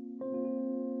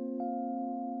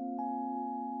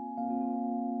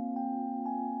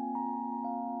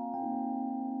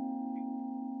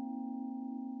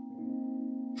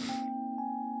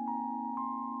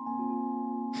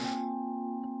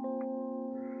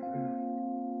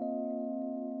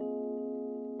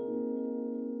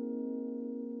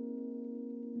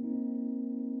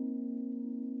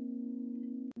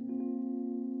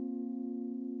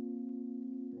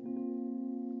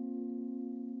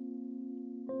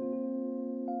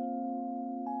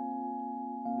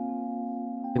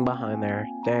 Behind there.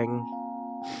 Dang.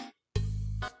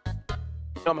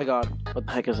 Oh my god. What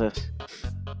the heck is this?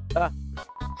 Ah.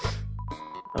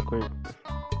 Awkward.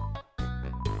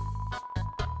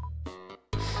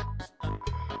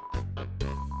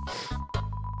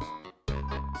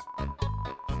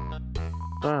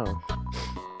 Oh.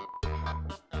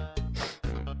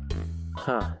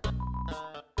 Huh.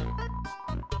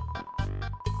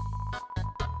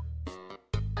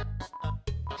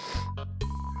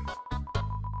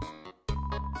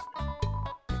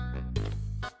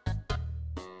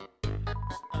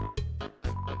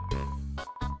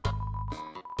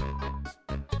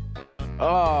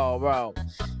 Oh, bro.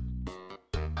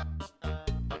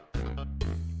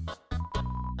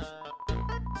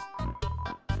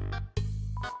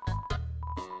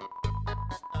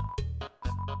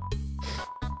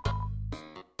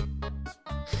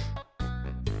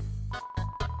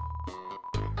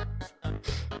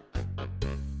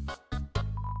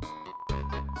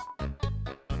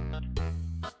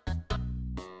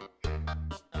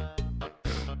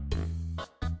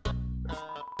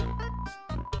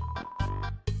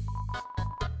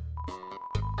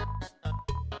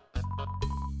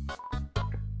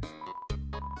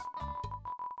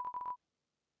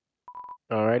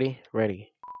 Alrighty, ready.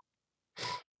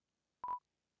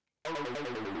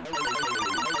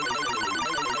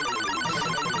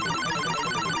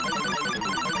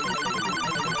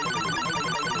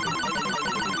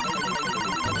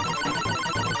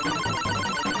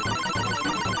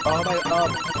 Oh my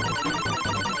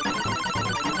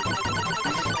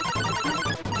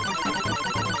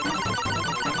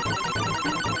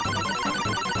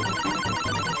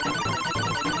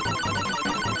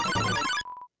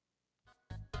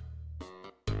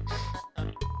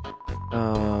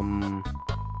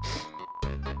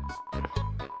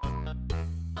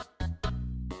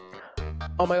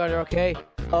Oh my god, you're okay?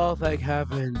 Oh, thank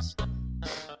heavens.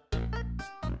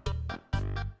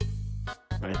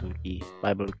 Bye, Bookie.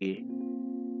 Bye, Bookie.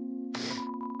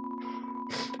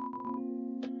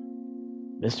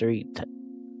 Mystery.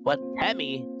 What?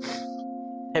 Temmie?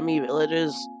 Temmie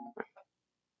Villages?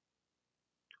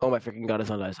 Oh my freaking god, it's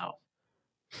on myself.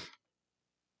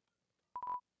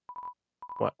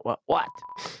 What?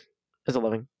 It's a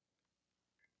living.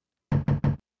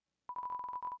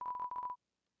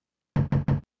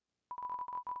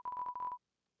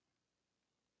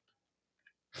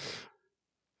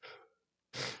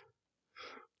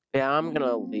 Yeah, I'm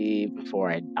gonna leave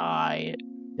before I die,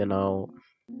 you know.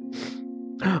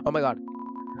 Oh my god.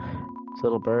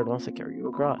 Little bird wants to carry you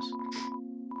across.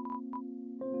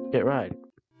 Get right.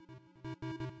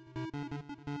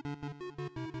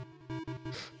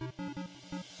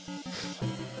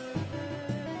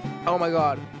 Oh my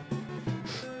god.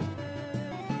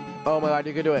 Oh my god,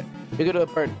 you can do it. You can do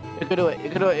it, bird. You can do it. You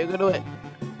can do it. You can do it.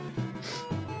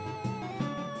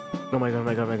 Oh my god, oh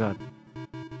my god, oh my god.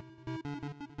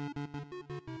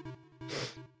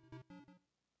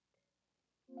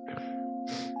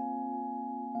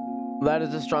 That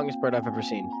is the strongest bird I've ever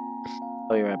seen.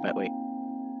 Oh, you're right back. Wait.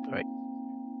 Alright.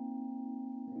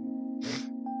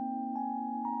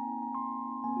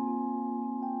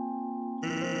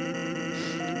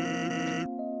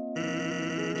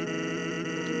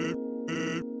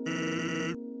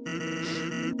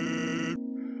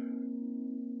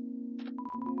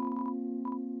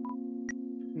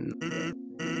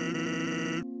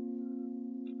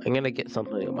 I'm gonna get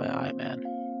something in my eye, man.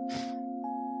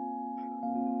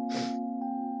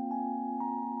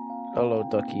 Hello,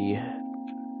 ducky.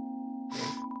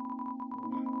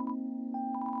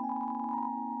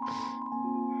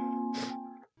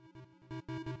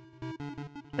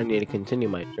 I need to continue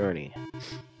my journey.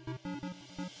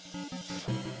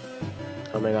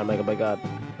 Oh my god, oh my god.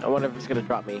 I wonder if it's gonna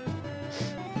drop me.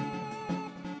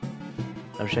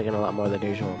 I'm shaking a lot more than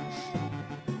usual.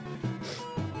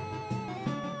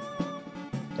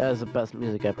 That is the best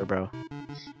music ever, bro.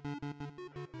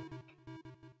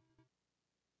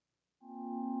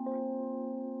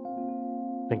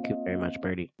 Thank you very much,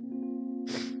 Birdie.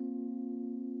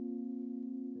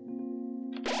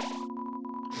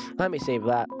 Let me save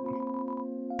that.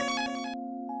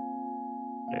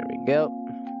 There we go.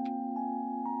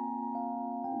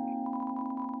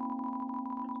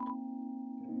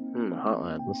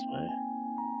 Hotline this way.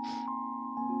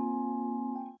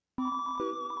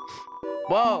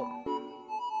 Whoa!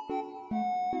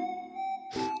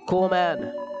 Cool,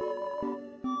 man.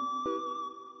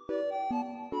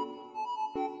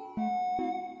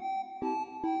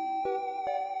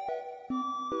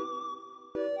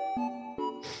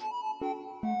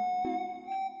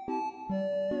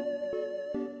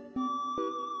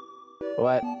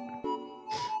 What?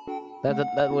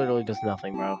 That literally does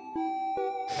nothing, bro.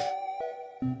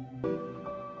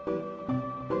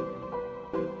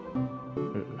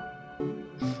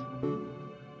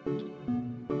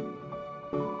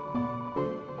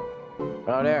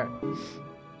 Oh, there.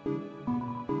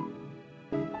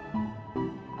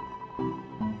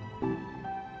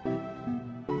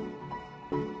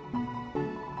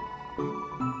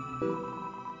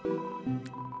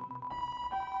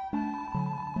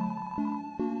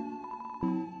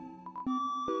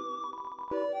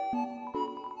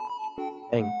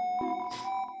 Dang.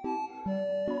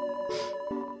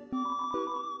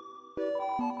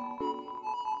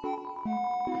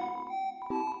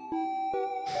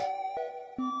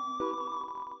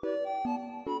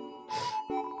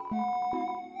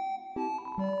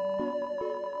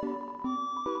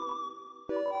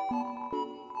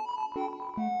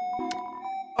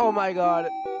 Oh my god.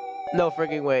 No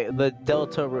freaking way. The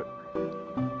Delta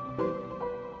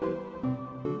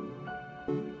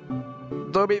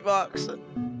Derby Fox.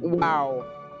 Wow.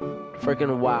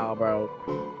 Freaking wow, bro.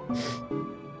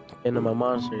 Into my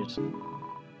monsters.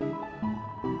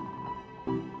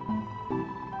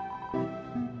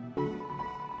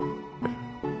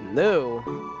 No.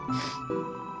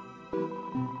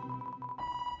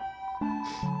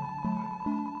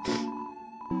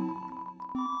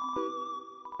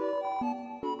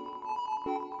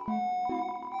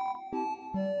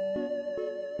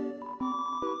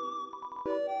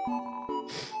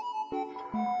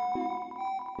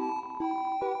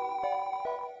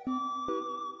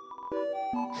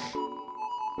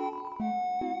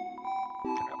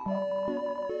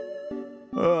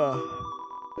 Ugh.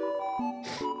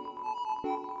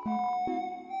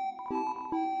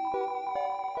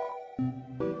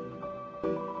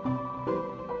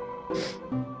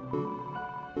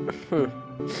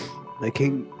 The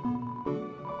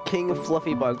king of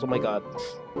fluffy bugs. Oh my god.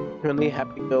 Really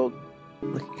happy go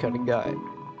lucky cutting guy.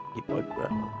 Keep bug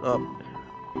up.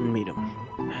 Meet him.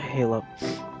 Hey, love.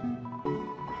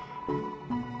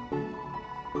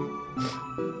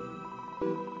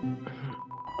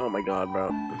 Oh my god,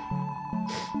 bro.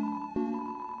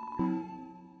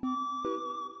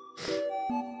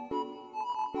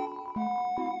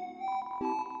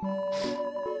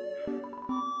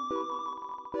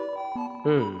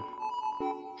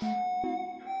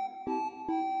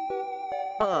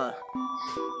 Huh.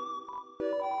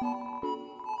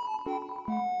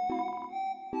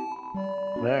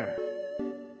 There.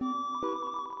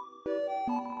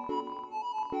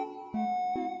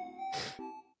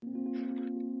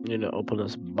 You need to open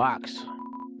this box.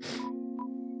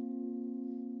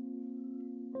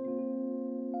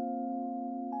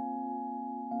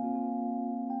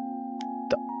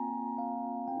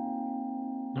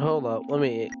 Hold up, let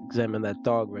me examine that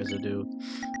dog residue.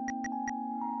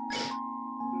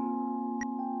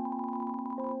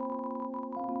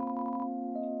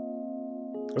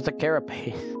 It's a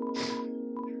carapace.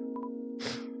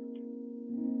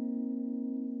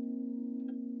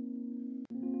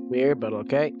 Weird, but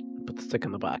okay. Put the stick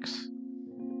in the box.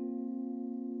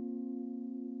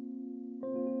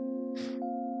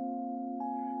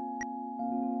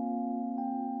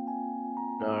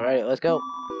 Alright, let's go.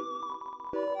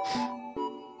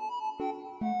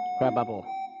 Crab apple.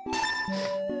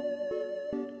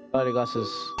 Body glasses.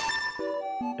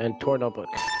 And tour notebook.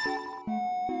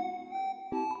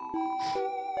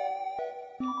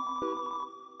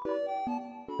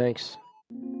 Thanks.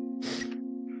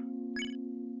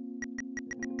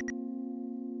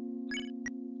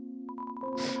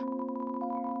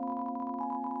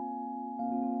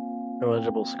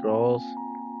 Eligible scrolls.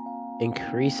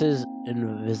 Increases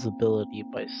invisibility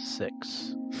by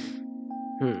 6.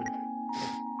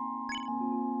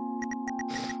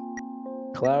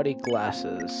 Cloudy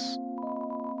glasses.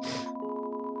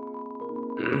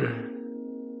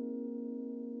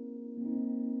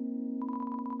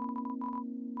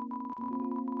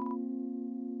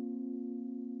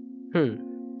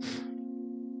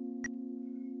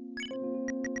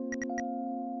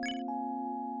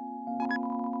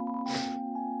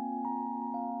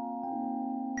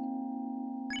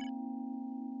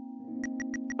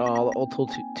 Oh, the old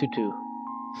tutu.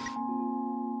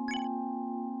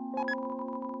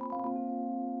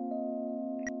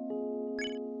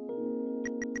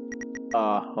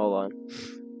 Hold on.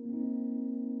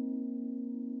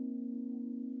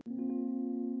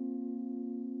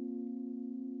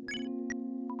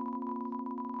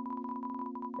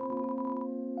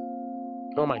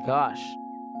 Oh my gosh.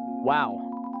 Wow.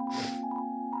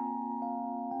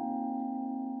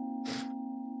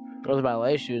 Those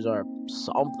ballet shoes are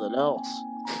something else.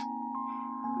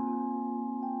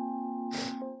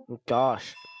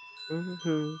 Gosh.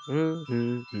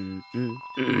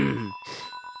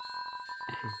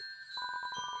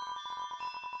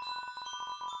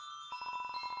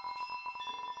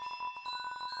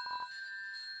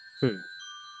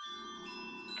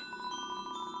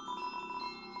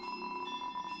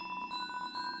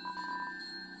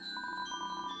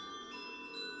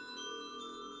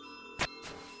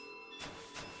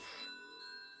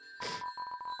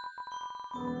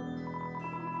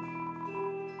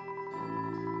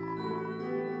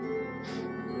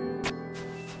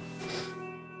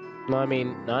 No, I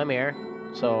mean, I'm here,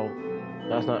 so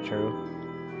that's not true.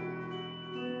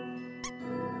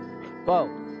 Whoa!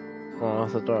 Oh,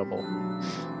 that's adorable.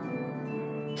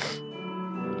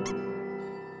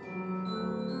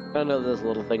 I know those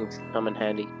little things come in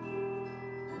handy.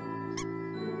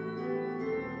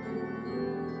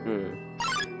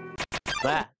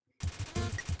 Ah!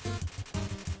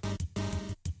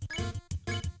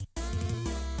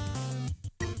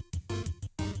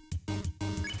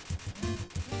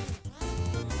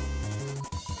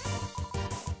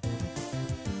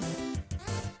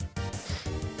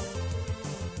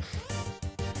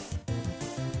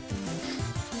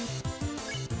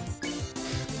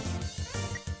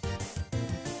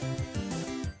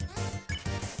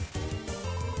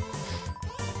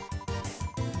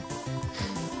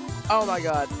 Oh my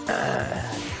god.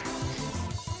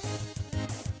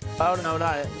 Oh no,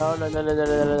 not it. Oh no, no, no, no,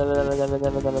 no, no, no, no, no,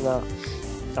 no, no, no, no.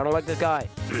 I don't like this guy.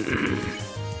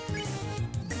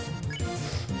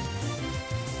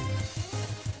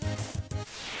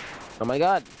 Oh my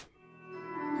god.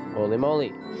 Holy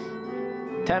moly.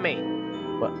 Tammy.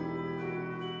 What?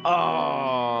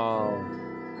 Oh.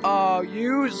 Oh,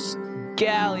 you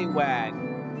scallywag.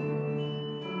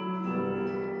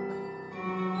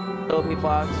 Toby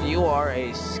Fox, you are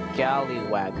a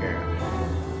scallywagger.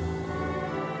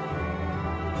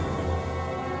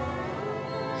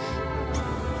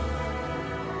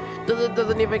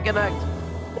 Doesn't even connect.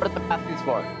 What are the batteries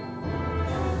for?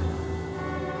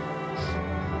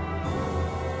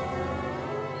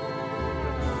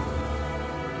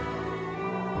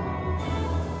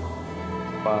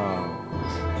 Wow.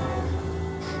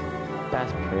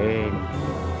 That's pretty.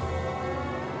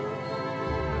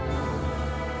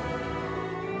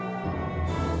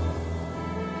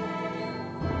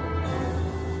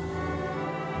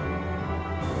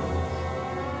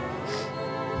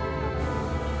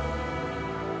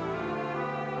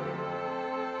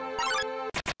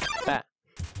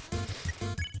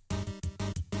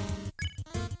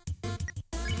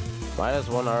 Why does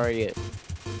one already...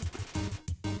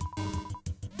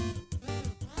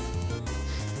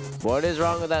 What is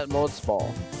wrong with that mode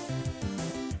ball?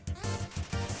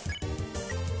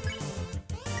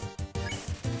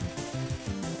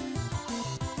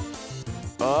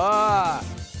 Ah!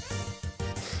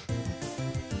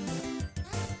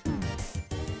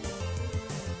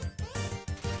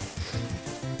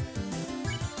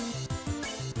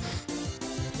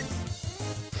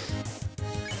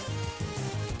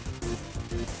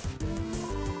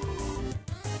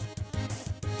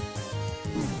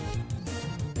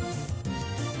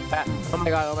 Ah, oh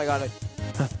my god.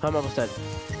 I'm almost dead.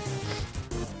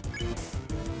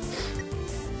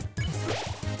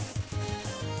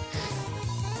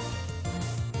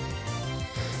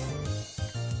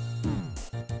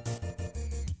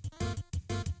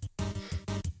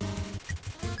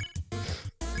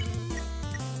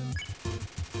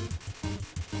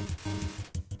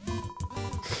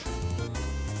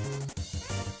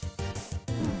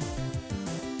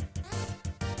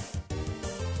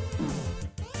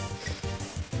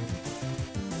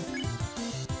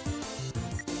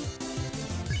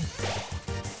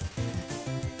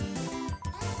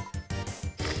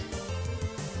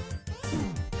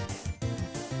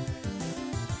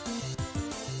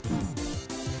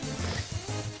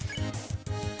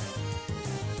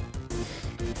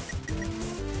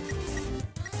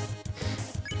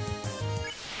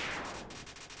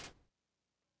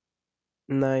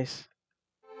 Nice.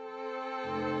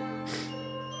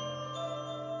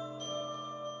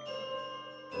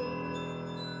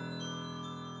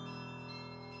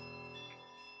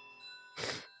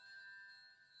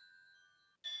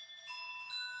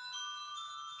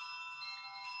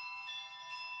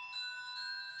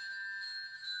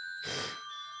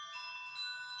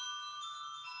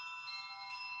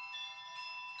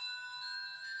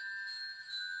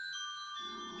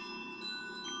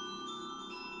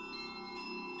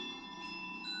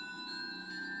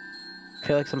 I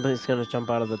feel like somebody's gonna jump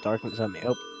out of the darkness at me.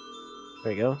 Oh,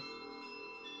 there you go.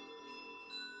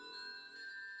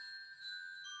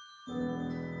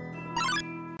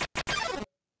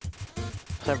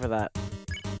 Except for that.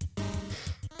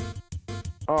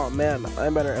 Oh man, I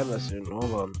better end this soon.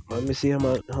 Hold on. Let me see how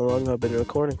long I've been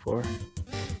recording for.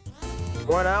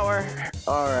 1 hour?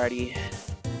 Alrighty.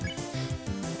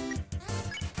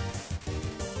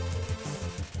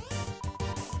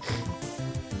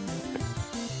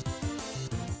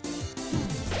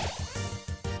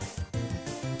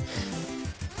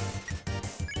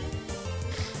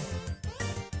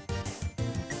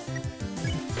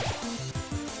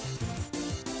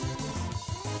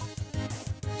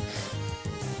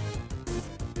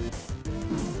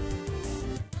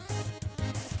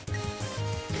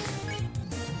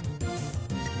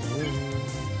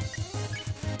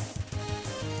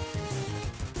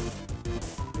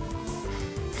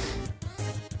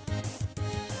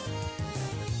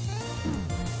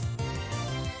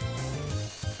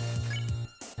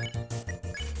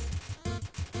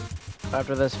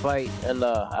 After this fight, and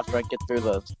after I get through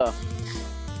the stuff.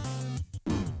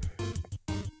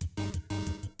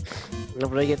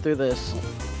 After I get through this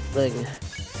thing,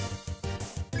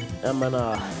 I'm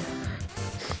gonna...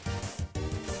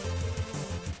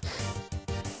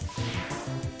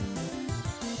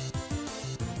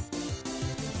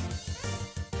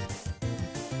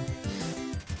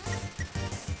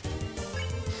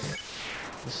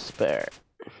 spare.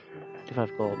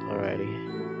 55 gold, alrighty.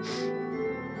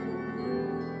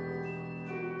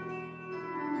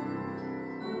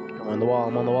 I'm on the wall,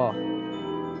 I'm on the wall.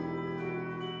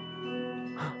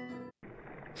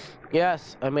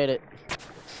 Yes, I made it.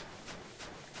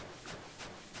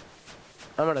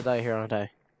 I'm gonna die here, aren't I?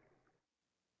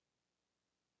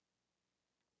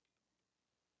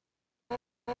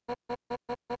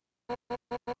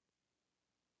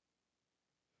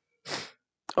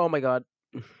 Oh my god.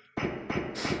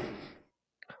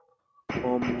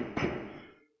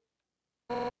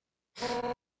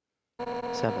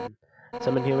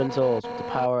 7 human souls. With the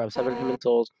power of 7 human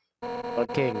souls, our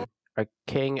king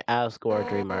Asgore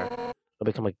Dreamer will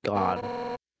become a god.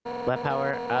 With that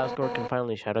power, Asgore can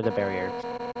finally shatter the barrier.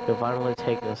 He'll finally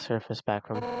take the surface back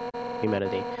from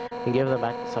humanity and give them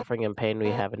back the suffering and pain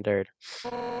we have endured.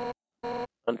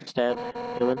 Understand,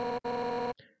 human?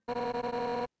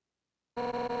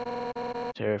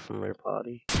 Tear from your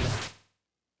body.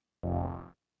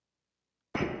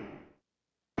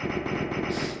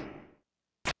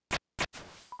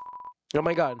 Oh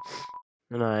my god.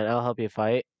 Alright, I'll help you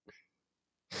fight.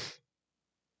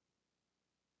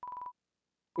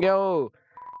 Yo!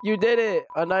 You did it!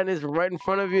 A9 is right in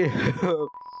front of you!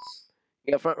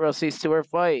 You got front row seats to our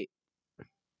fight.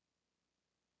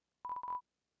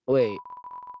 Wait,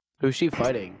 who's she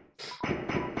fighting?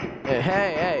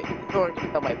 Hey, you aren't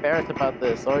gonna tell my parents about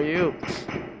this, are you?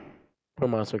 Poor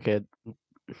monster kid.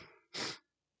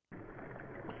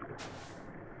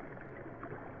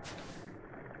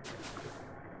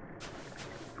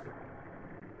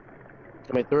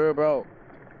 Coming through, bro.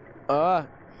 Oh,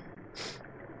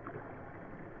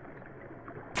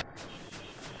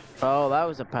 that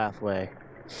was a pathway.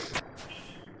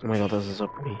 Oh my god, this is so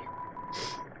pretty.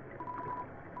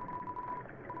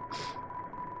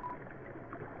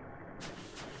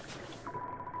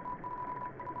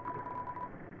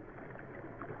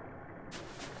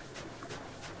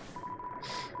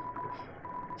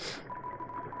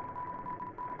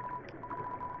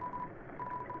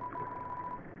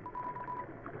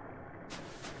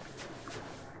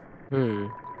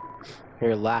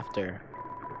 Your laughter.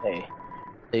 Hey,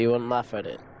 so you wouldn't laugh at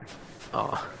it.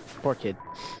 Aw, poor kid.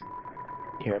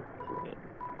 Here.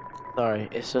 Sorry,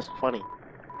 it's just funny.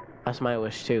 That's my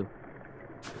wish too.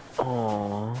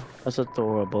 Aww, that's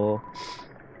adorable.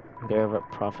 There of a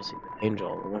prophecy, the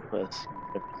angel, relentless.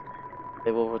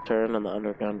 They will return and the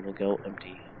underground will go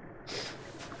empty.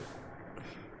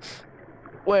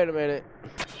 Wait a minute.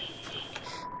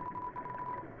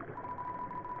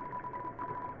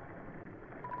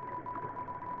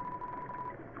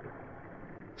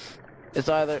 It's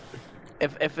either,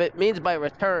 if it means by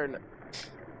return,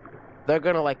 they're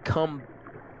gonna like come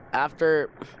after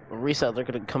reset. They're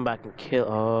gonna come back and kill.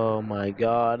 Oh my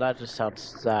god, that just sounds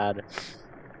sad.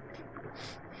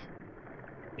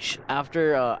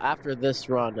 After this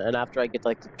run and after I get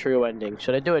like the true ending,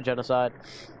 should I do a genocide?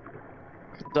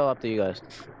 It's all up to you guys.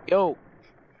 Yo,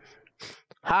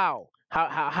 how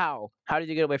did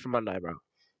you get away from Monday, bro?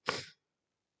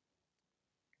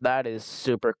 That is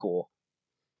super cool.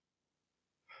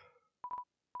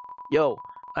 Yo,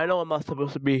 I know I'm not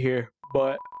supposed to be here,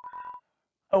 but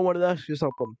I wanted to ask you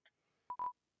something.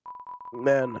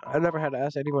 Man, I never had to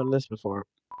ask anyone this before.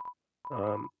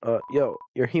 Yo,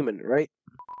 you're human, right?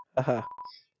 Haha.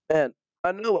 Man,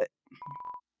 I know it.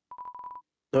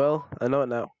 Well, I know it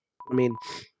now. I mean,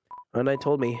 Monday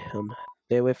told me,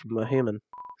 stay away from a human.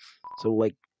 So,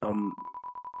 like,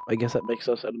 I guess that makes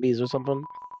us enemies or something.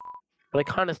 But I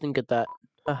kind of think at that.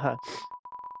 Haha.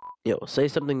 Yo, say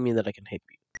something to me that I can hate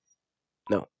you.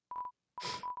 No.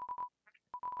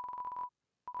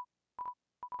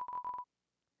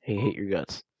 I hate your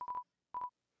guts.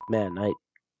 Man,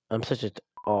 I'm such a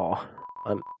aw.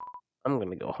 I'm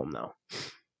gonna go home now.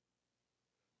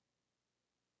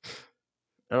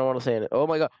 I don't want to say it. Oh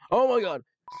my god. Oh my god.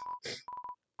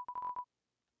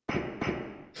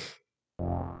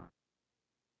 Oh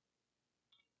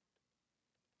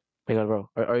my god, bro.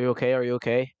 Are you okay? Are you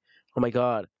okay? Oh my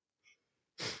god.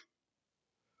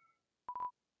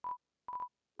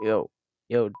 Yo,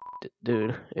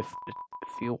 dude. If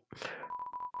you,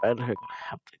 I'd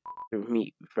have to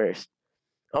meet first.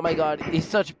 Oh my god, he's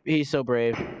so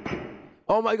brave.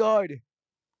 Oh my god!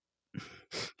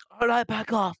 And I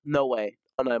back off. No way.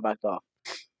 And I backed off.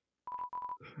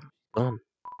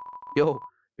 Yo,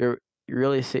 you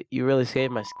really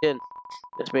saved my skin.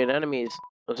 Just being enemies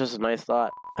was just a nice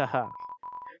thought. Haha.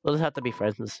 We'll just have to be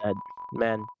friends instead.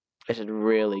 Man, I should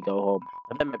really go home.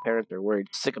 I bet my parents are worried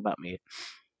sick about me.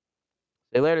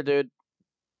 See you later, dude.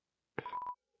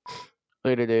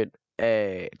 Later, dude.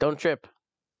 Hey, don't trip.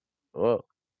 Whoa.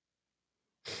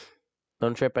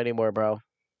 Don't trip anymore, bro.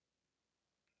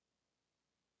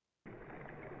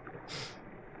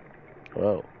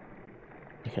 Whoa.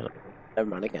 Never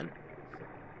mind again.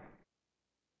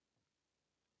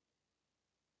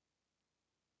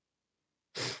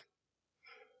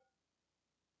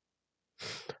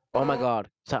 Oh my god.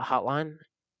 Is that Hotline?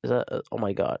 Is that, oh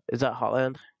my god. Is that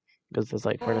Hotland? Because there's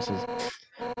like furnaces.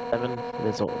 7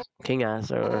 missiles. King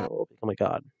Asser will become a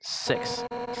god. 6.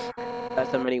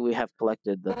 That's how many we have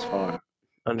collected thus far.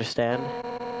 Understand?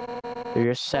 You're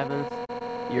your 7th.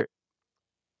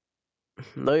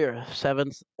 Through your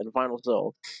 7th and final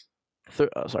soul. Through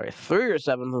your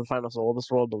 7th and final soul,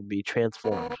 this world will be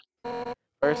transformed.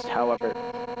 First, however,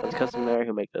 as customary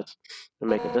who make it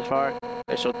this far,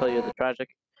 I shall tell you the tragic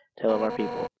tale of our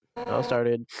people. It all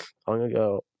started long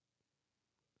ago.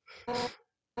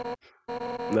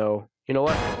 No. You know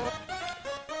what?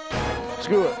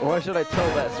 Screw it. Why should I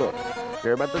tell that story?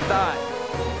 You're about to die.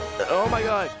 Oh my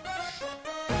god.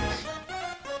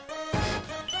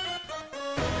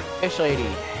 Fish lady.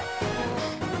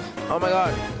 Oh my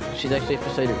god. She's actually a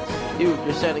fish lady. Dude,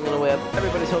 you're standing in the way of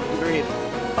everybody's hope and dream.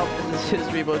 Oh, this is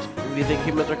history books. You think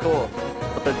humans are cool,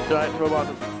 but they're giant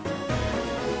robots.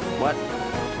 What?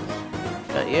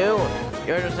 Not you?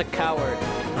 You're just a coward,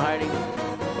 hiding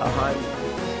behind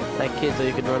that kid so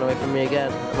you can run away from me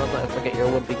again. And let's not forget your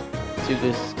wimpy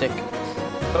Sugu stick.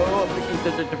 Oh, I'm making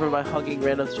things different by hugging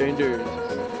random strangers.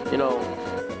 You know,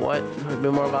 what would be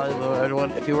more valuable to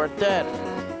everyone if you weren't dead?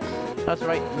 That's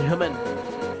right, human.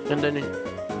 And then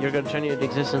you're gonna turn your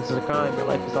existence as a crime. Your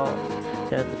life is all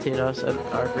between us and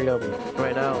our freedom.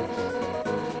 Right now.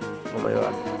 Oh my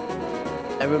god.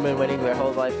 Everyone's been waiting their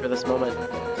whole life for this moment.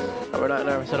 And we're not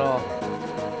nervous at all.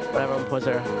 When everyone puts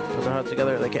their hearts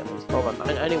together, they can't lose. Hold on,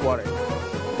 I need water.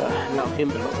 No,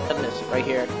 human, let's end this right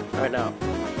here, right now.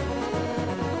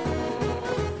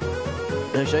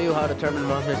 I'll show you how determined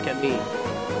monsters can be.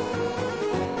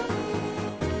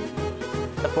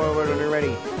 Step forward when you're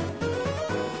ready.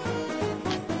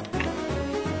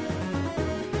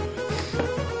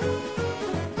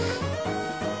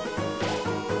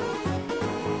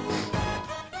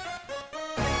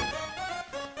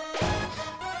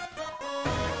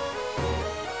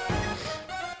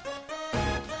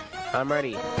 I'm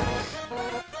ready.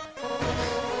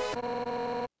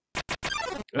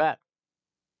 Ah.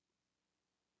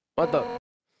 What the?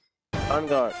 On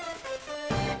guard.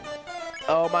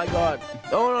 Oh my god.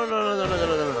 Oh no no no no no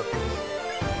no no no.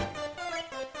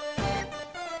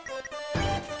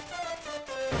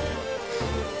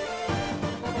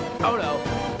 Oh no.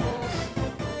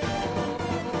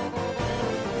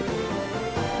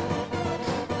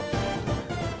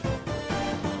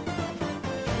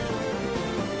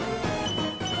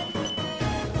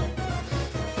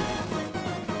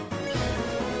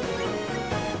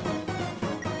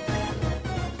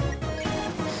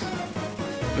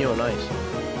 Yo, nice.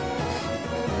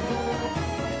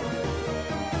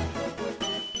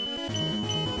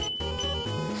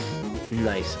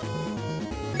 Nice.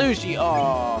 Sushi,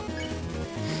 aww.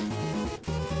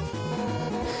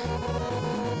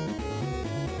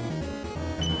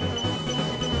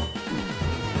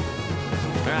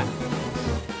 Ah.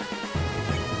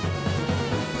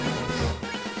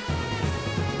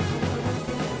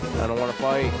 I don't want to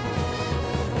fight.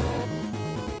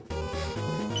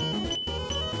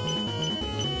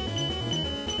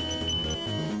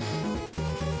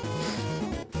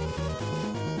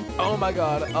 Oh my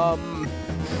god,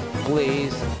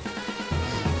 please.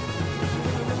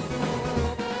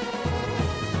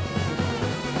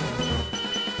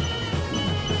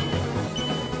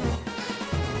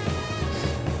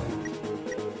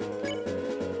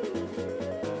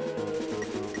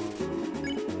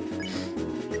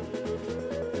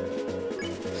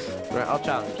 Right, I'll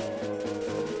challenge.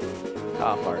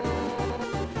 Ah, fart.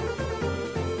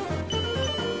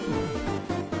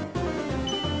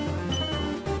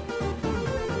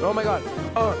 Oh my god.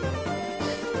 Oh.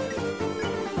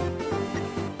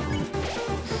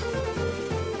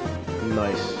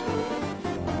 Nice.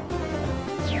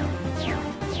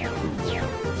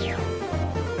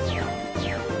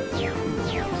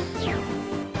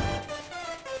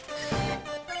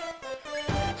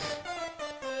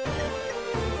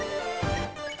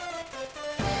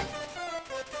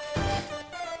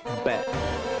 Bet.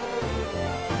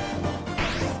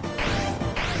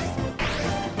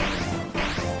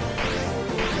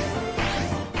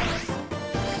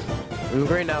 I'm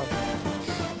green now.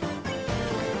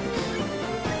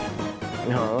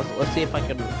 No, let's see if I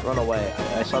can run away.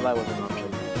 I saw that was an option.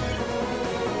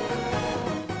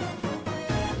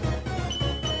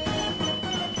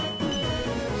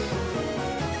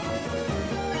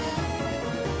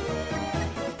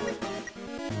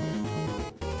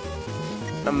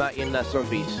 I'm not in that stone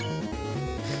piece.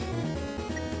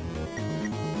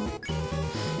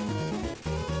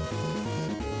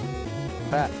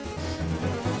 Ah.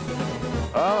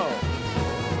 Oh.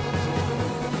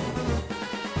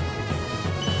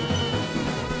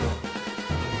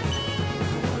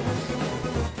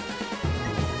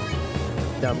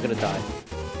 Now I'm gonna die.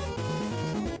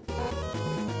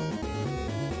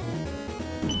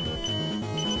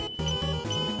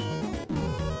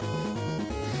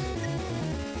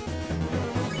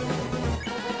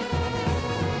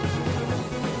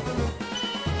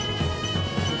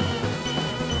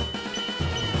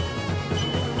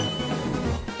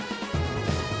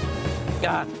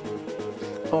 God.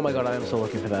 Oh my god, I am so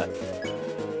looking for that.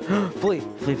 Flee!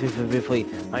 Flee, flee, flee, flee, flee.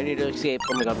 I need to escape.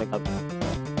 Oh my god, my god.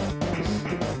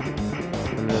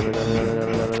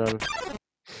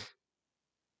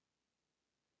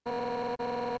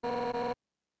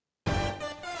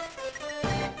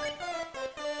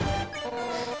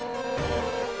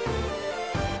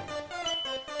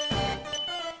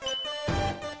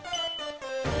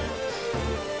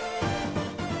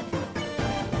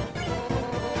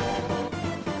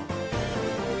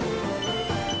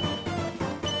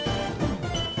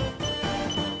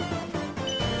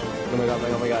 Oh my god,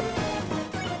 oh my god.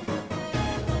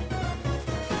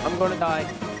 I'm gonna die.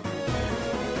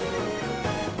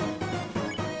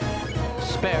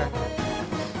 Spare.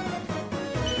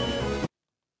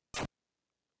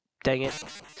 Dang it.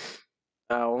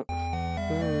 Ow.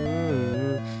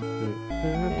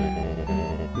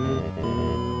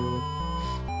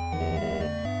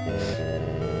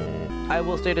 I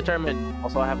will stay determined.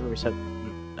 Also, I haven't reset.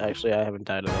 Actually, I haven't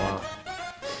died in a while.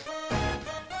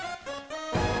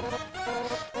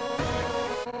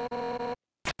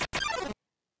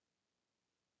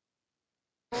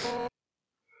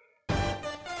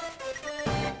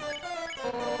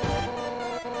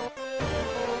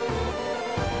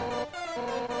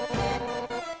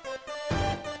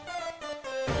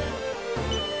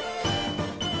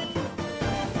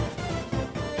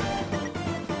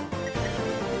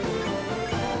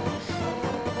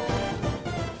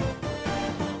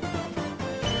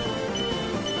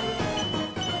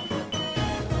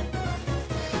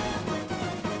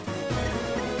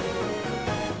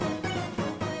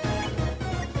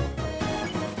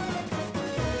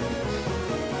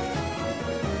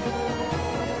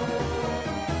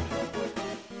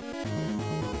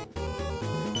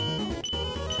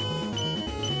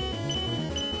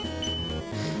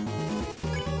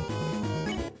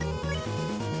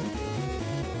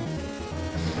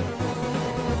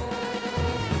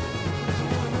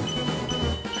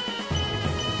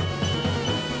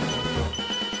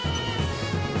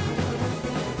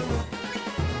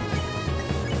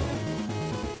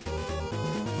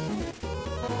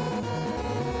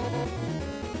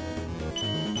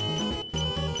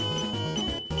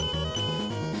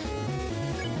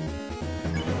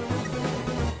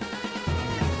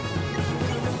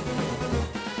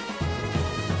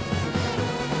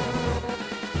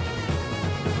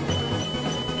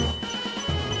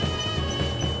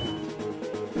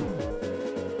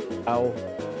 Ow.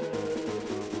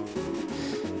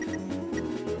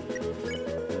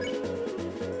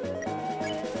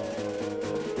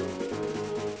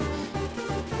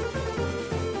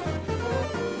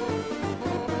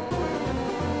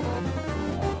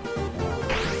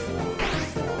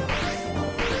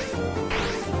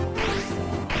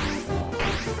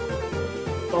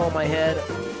 Oh, my head.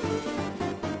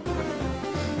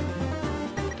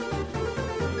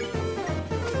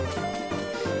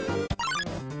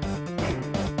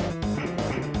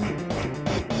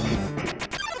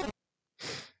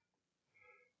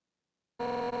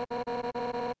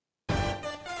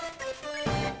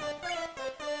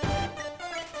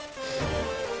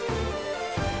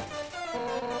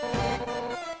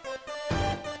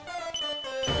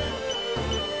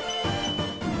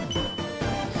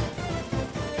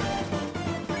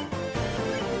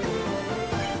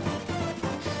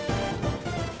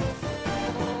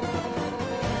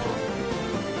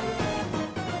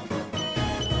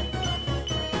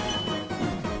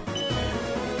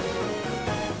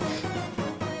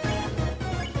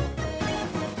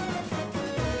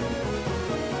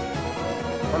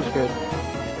 I'm screwed.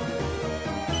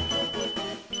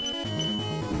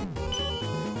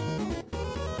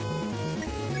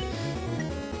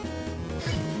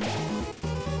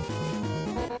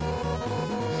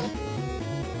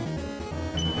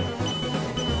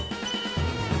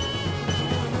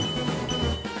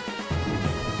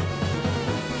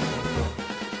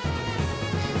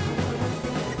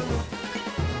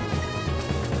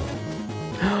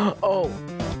 Oh,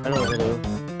 I know what to do.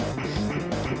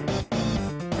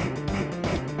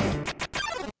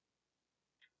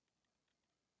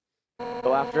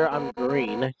 So after I'm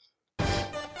green,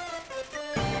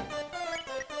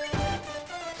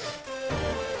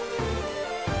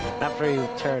 after you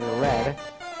turn red,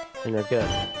 then you're good.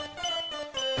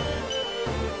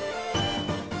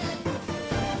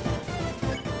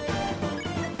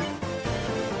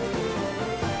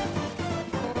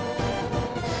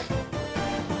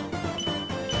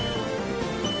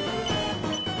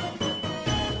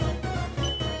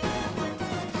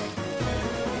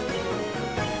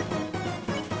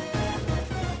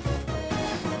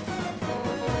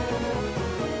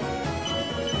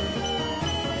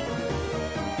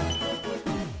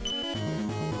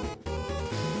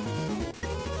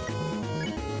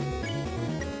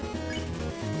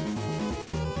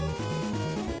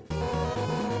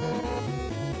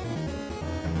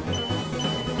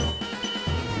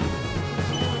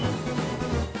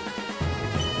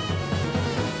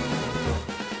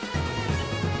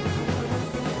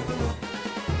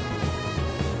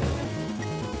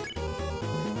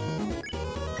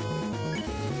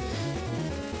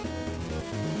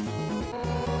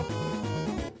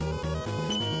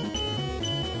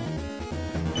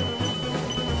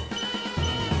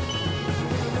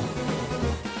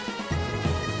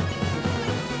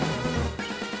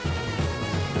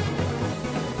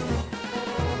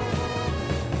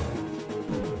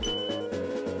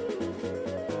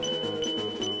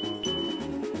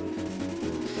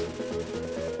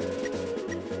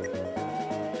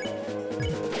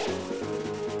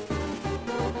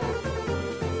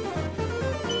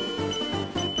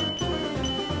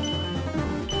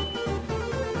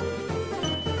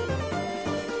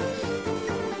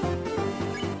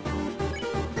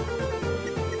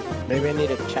 Maybe I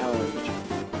need a challenge.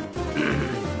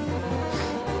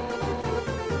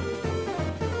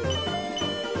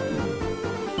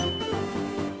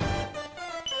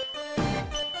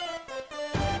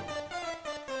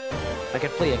 I can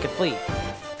flee, I can flee.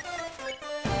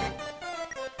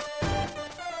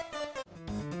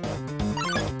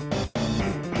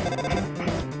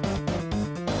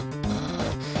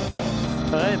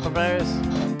 Alright, prepares.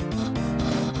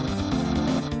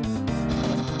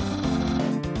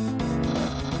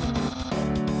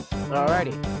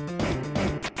 Alrighty.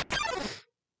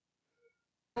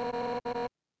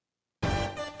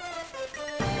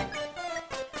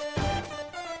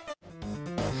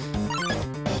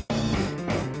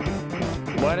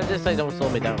 Why did this say don't slow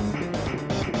me down?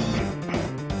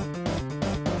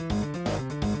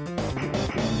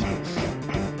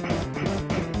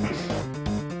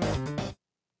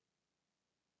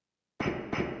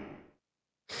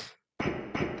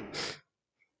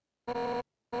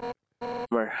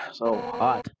 We're so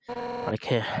hot. I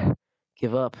can't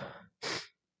give up.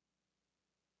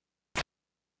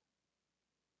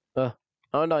 Oh,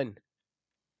 9.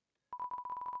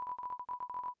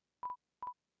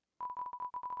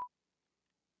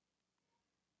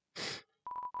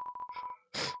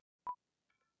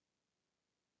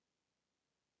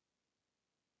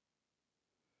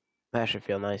 That should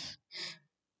feel nice.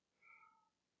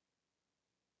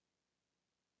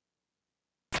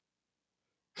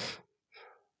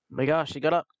 My gosh, you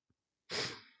got up.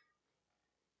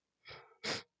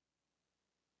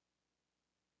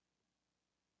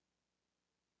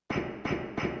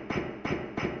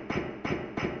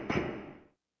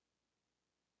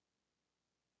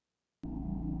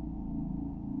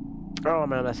 Oh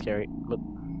man, that's scary. But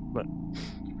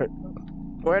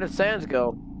where did Sans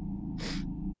go?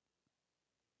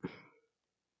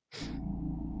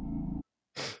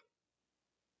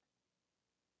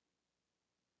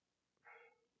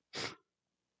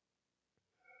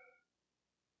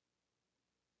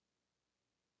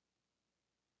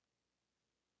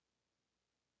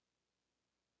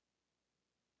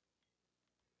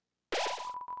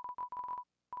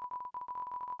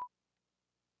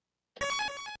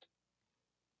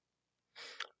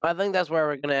 I think that's where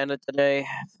we're gonna end it today.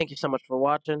 Thank you so much for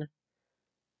watching.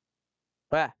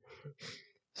 Ah,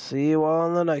 see you all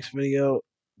in the next video.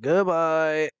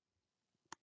 Goodbye.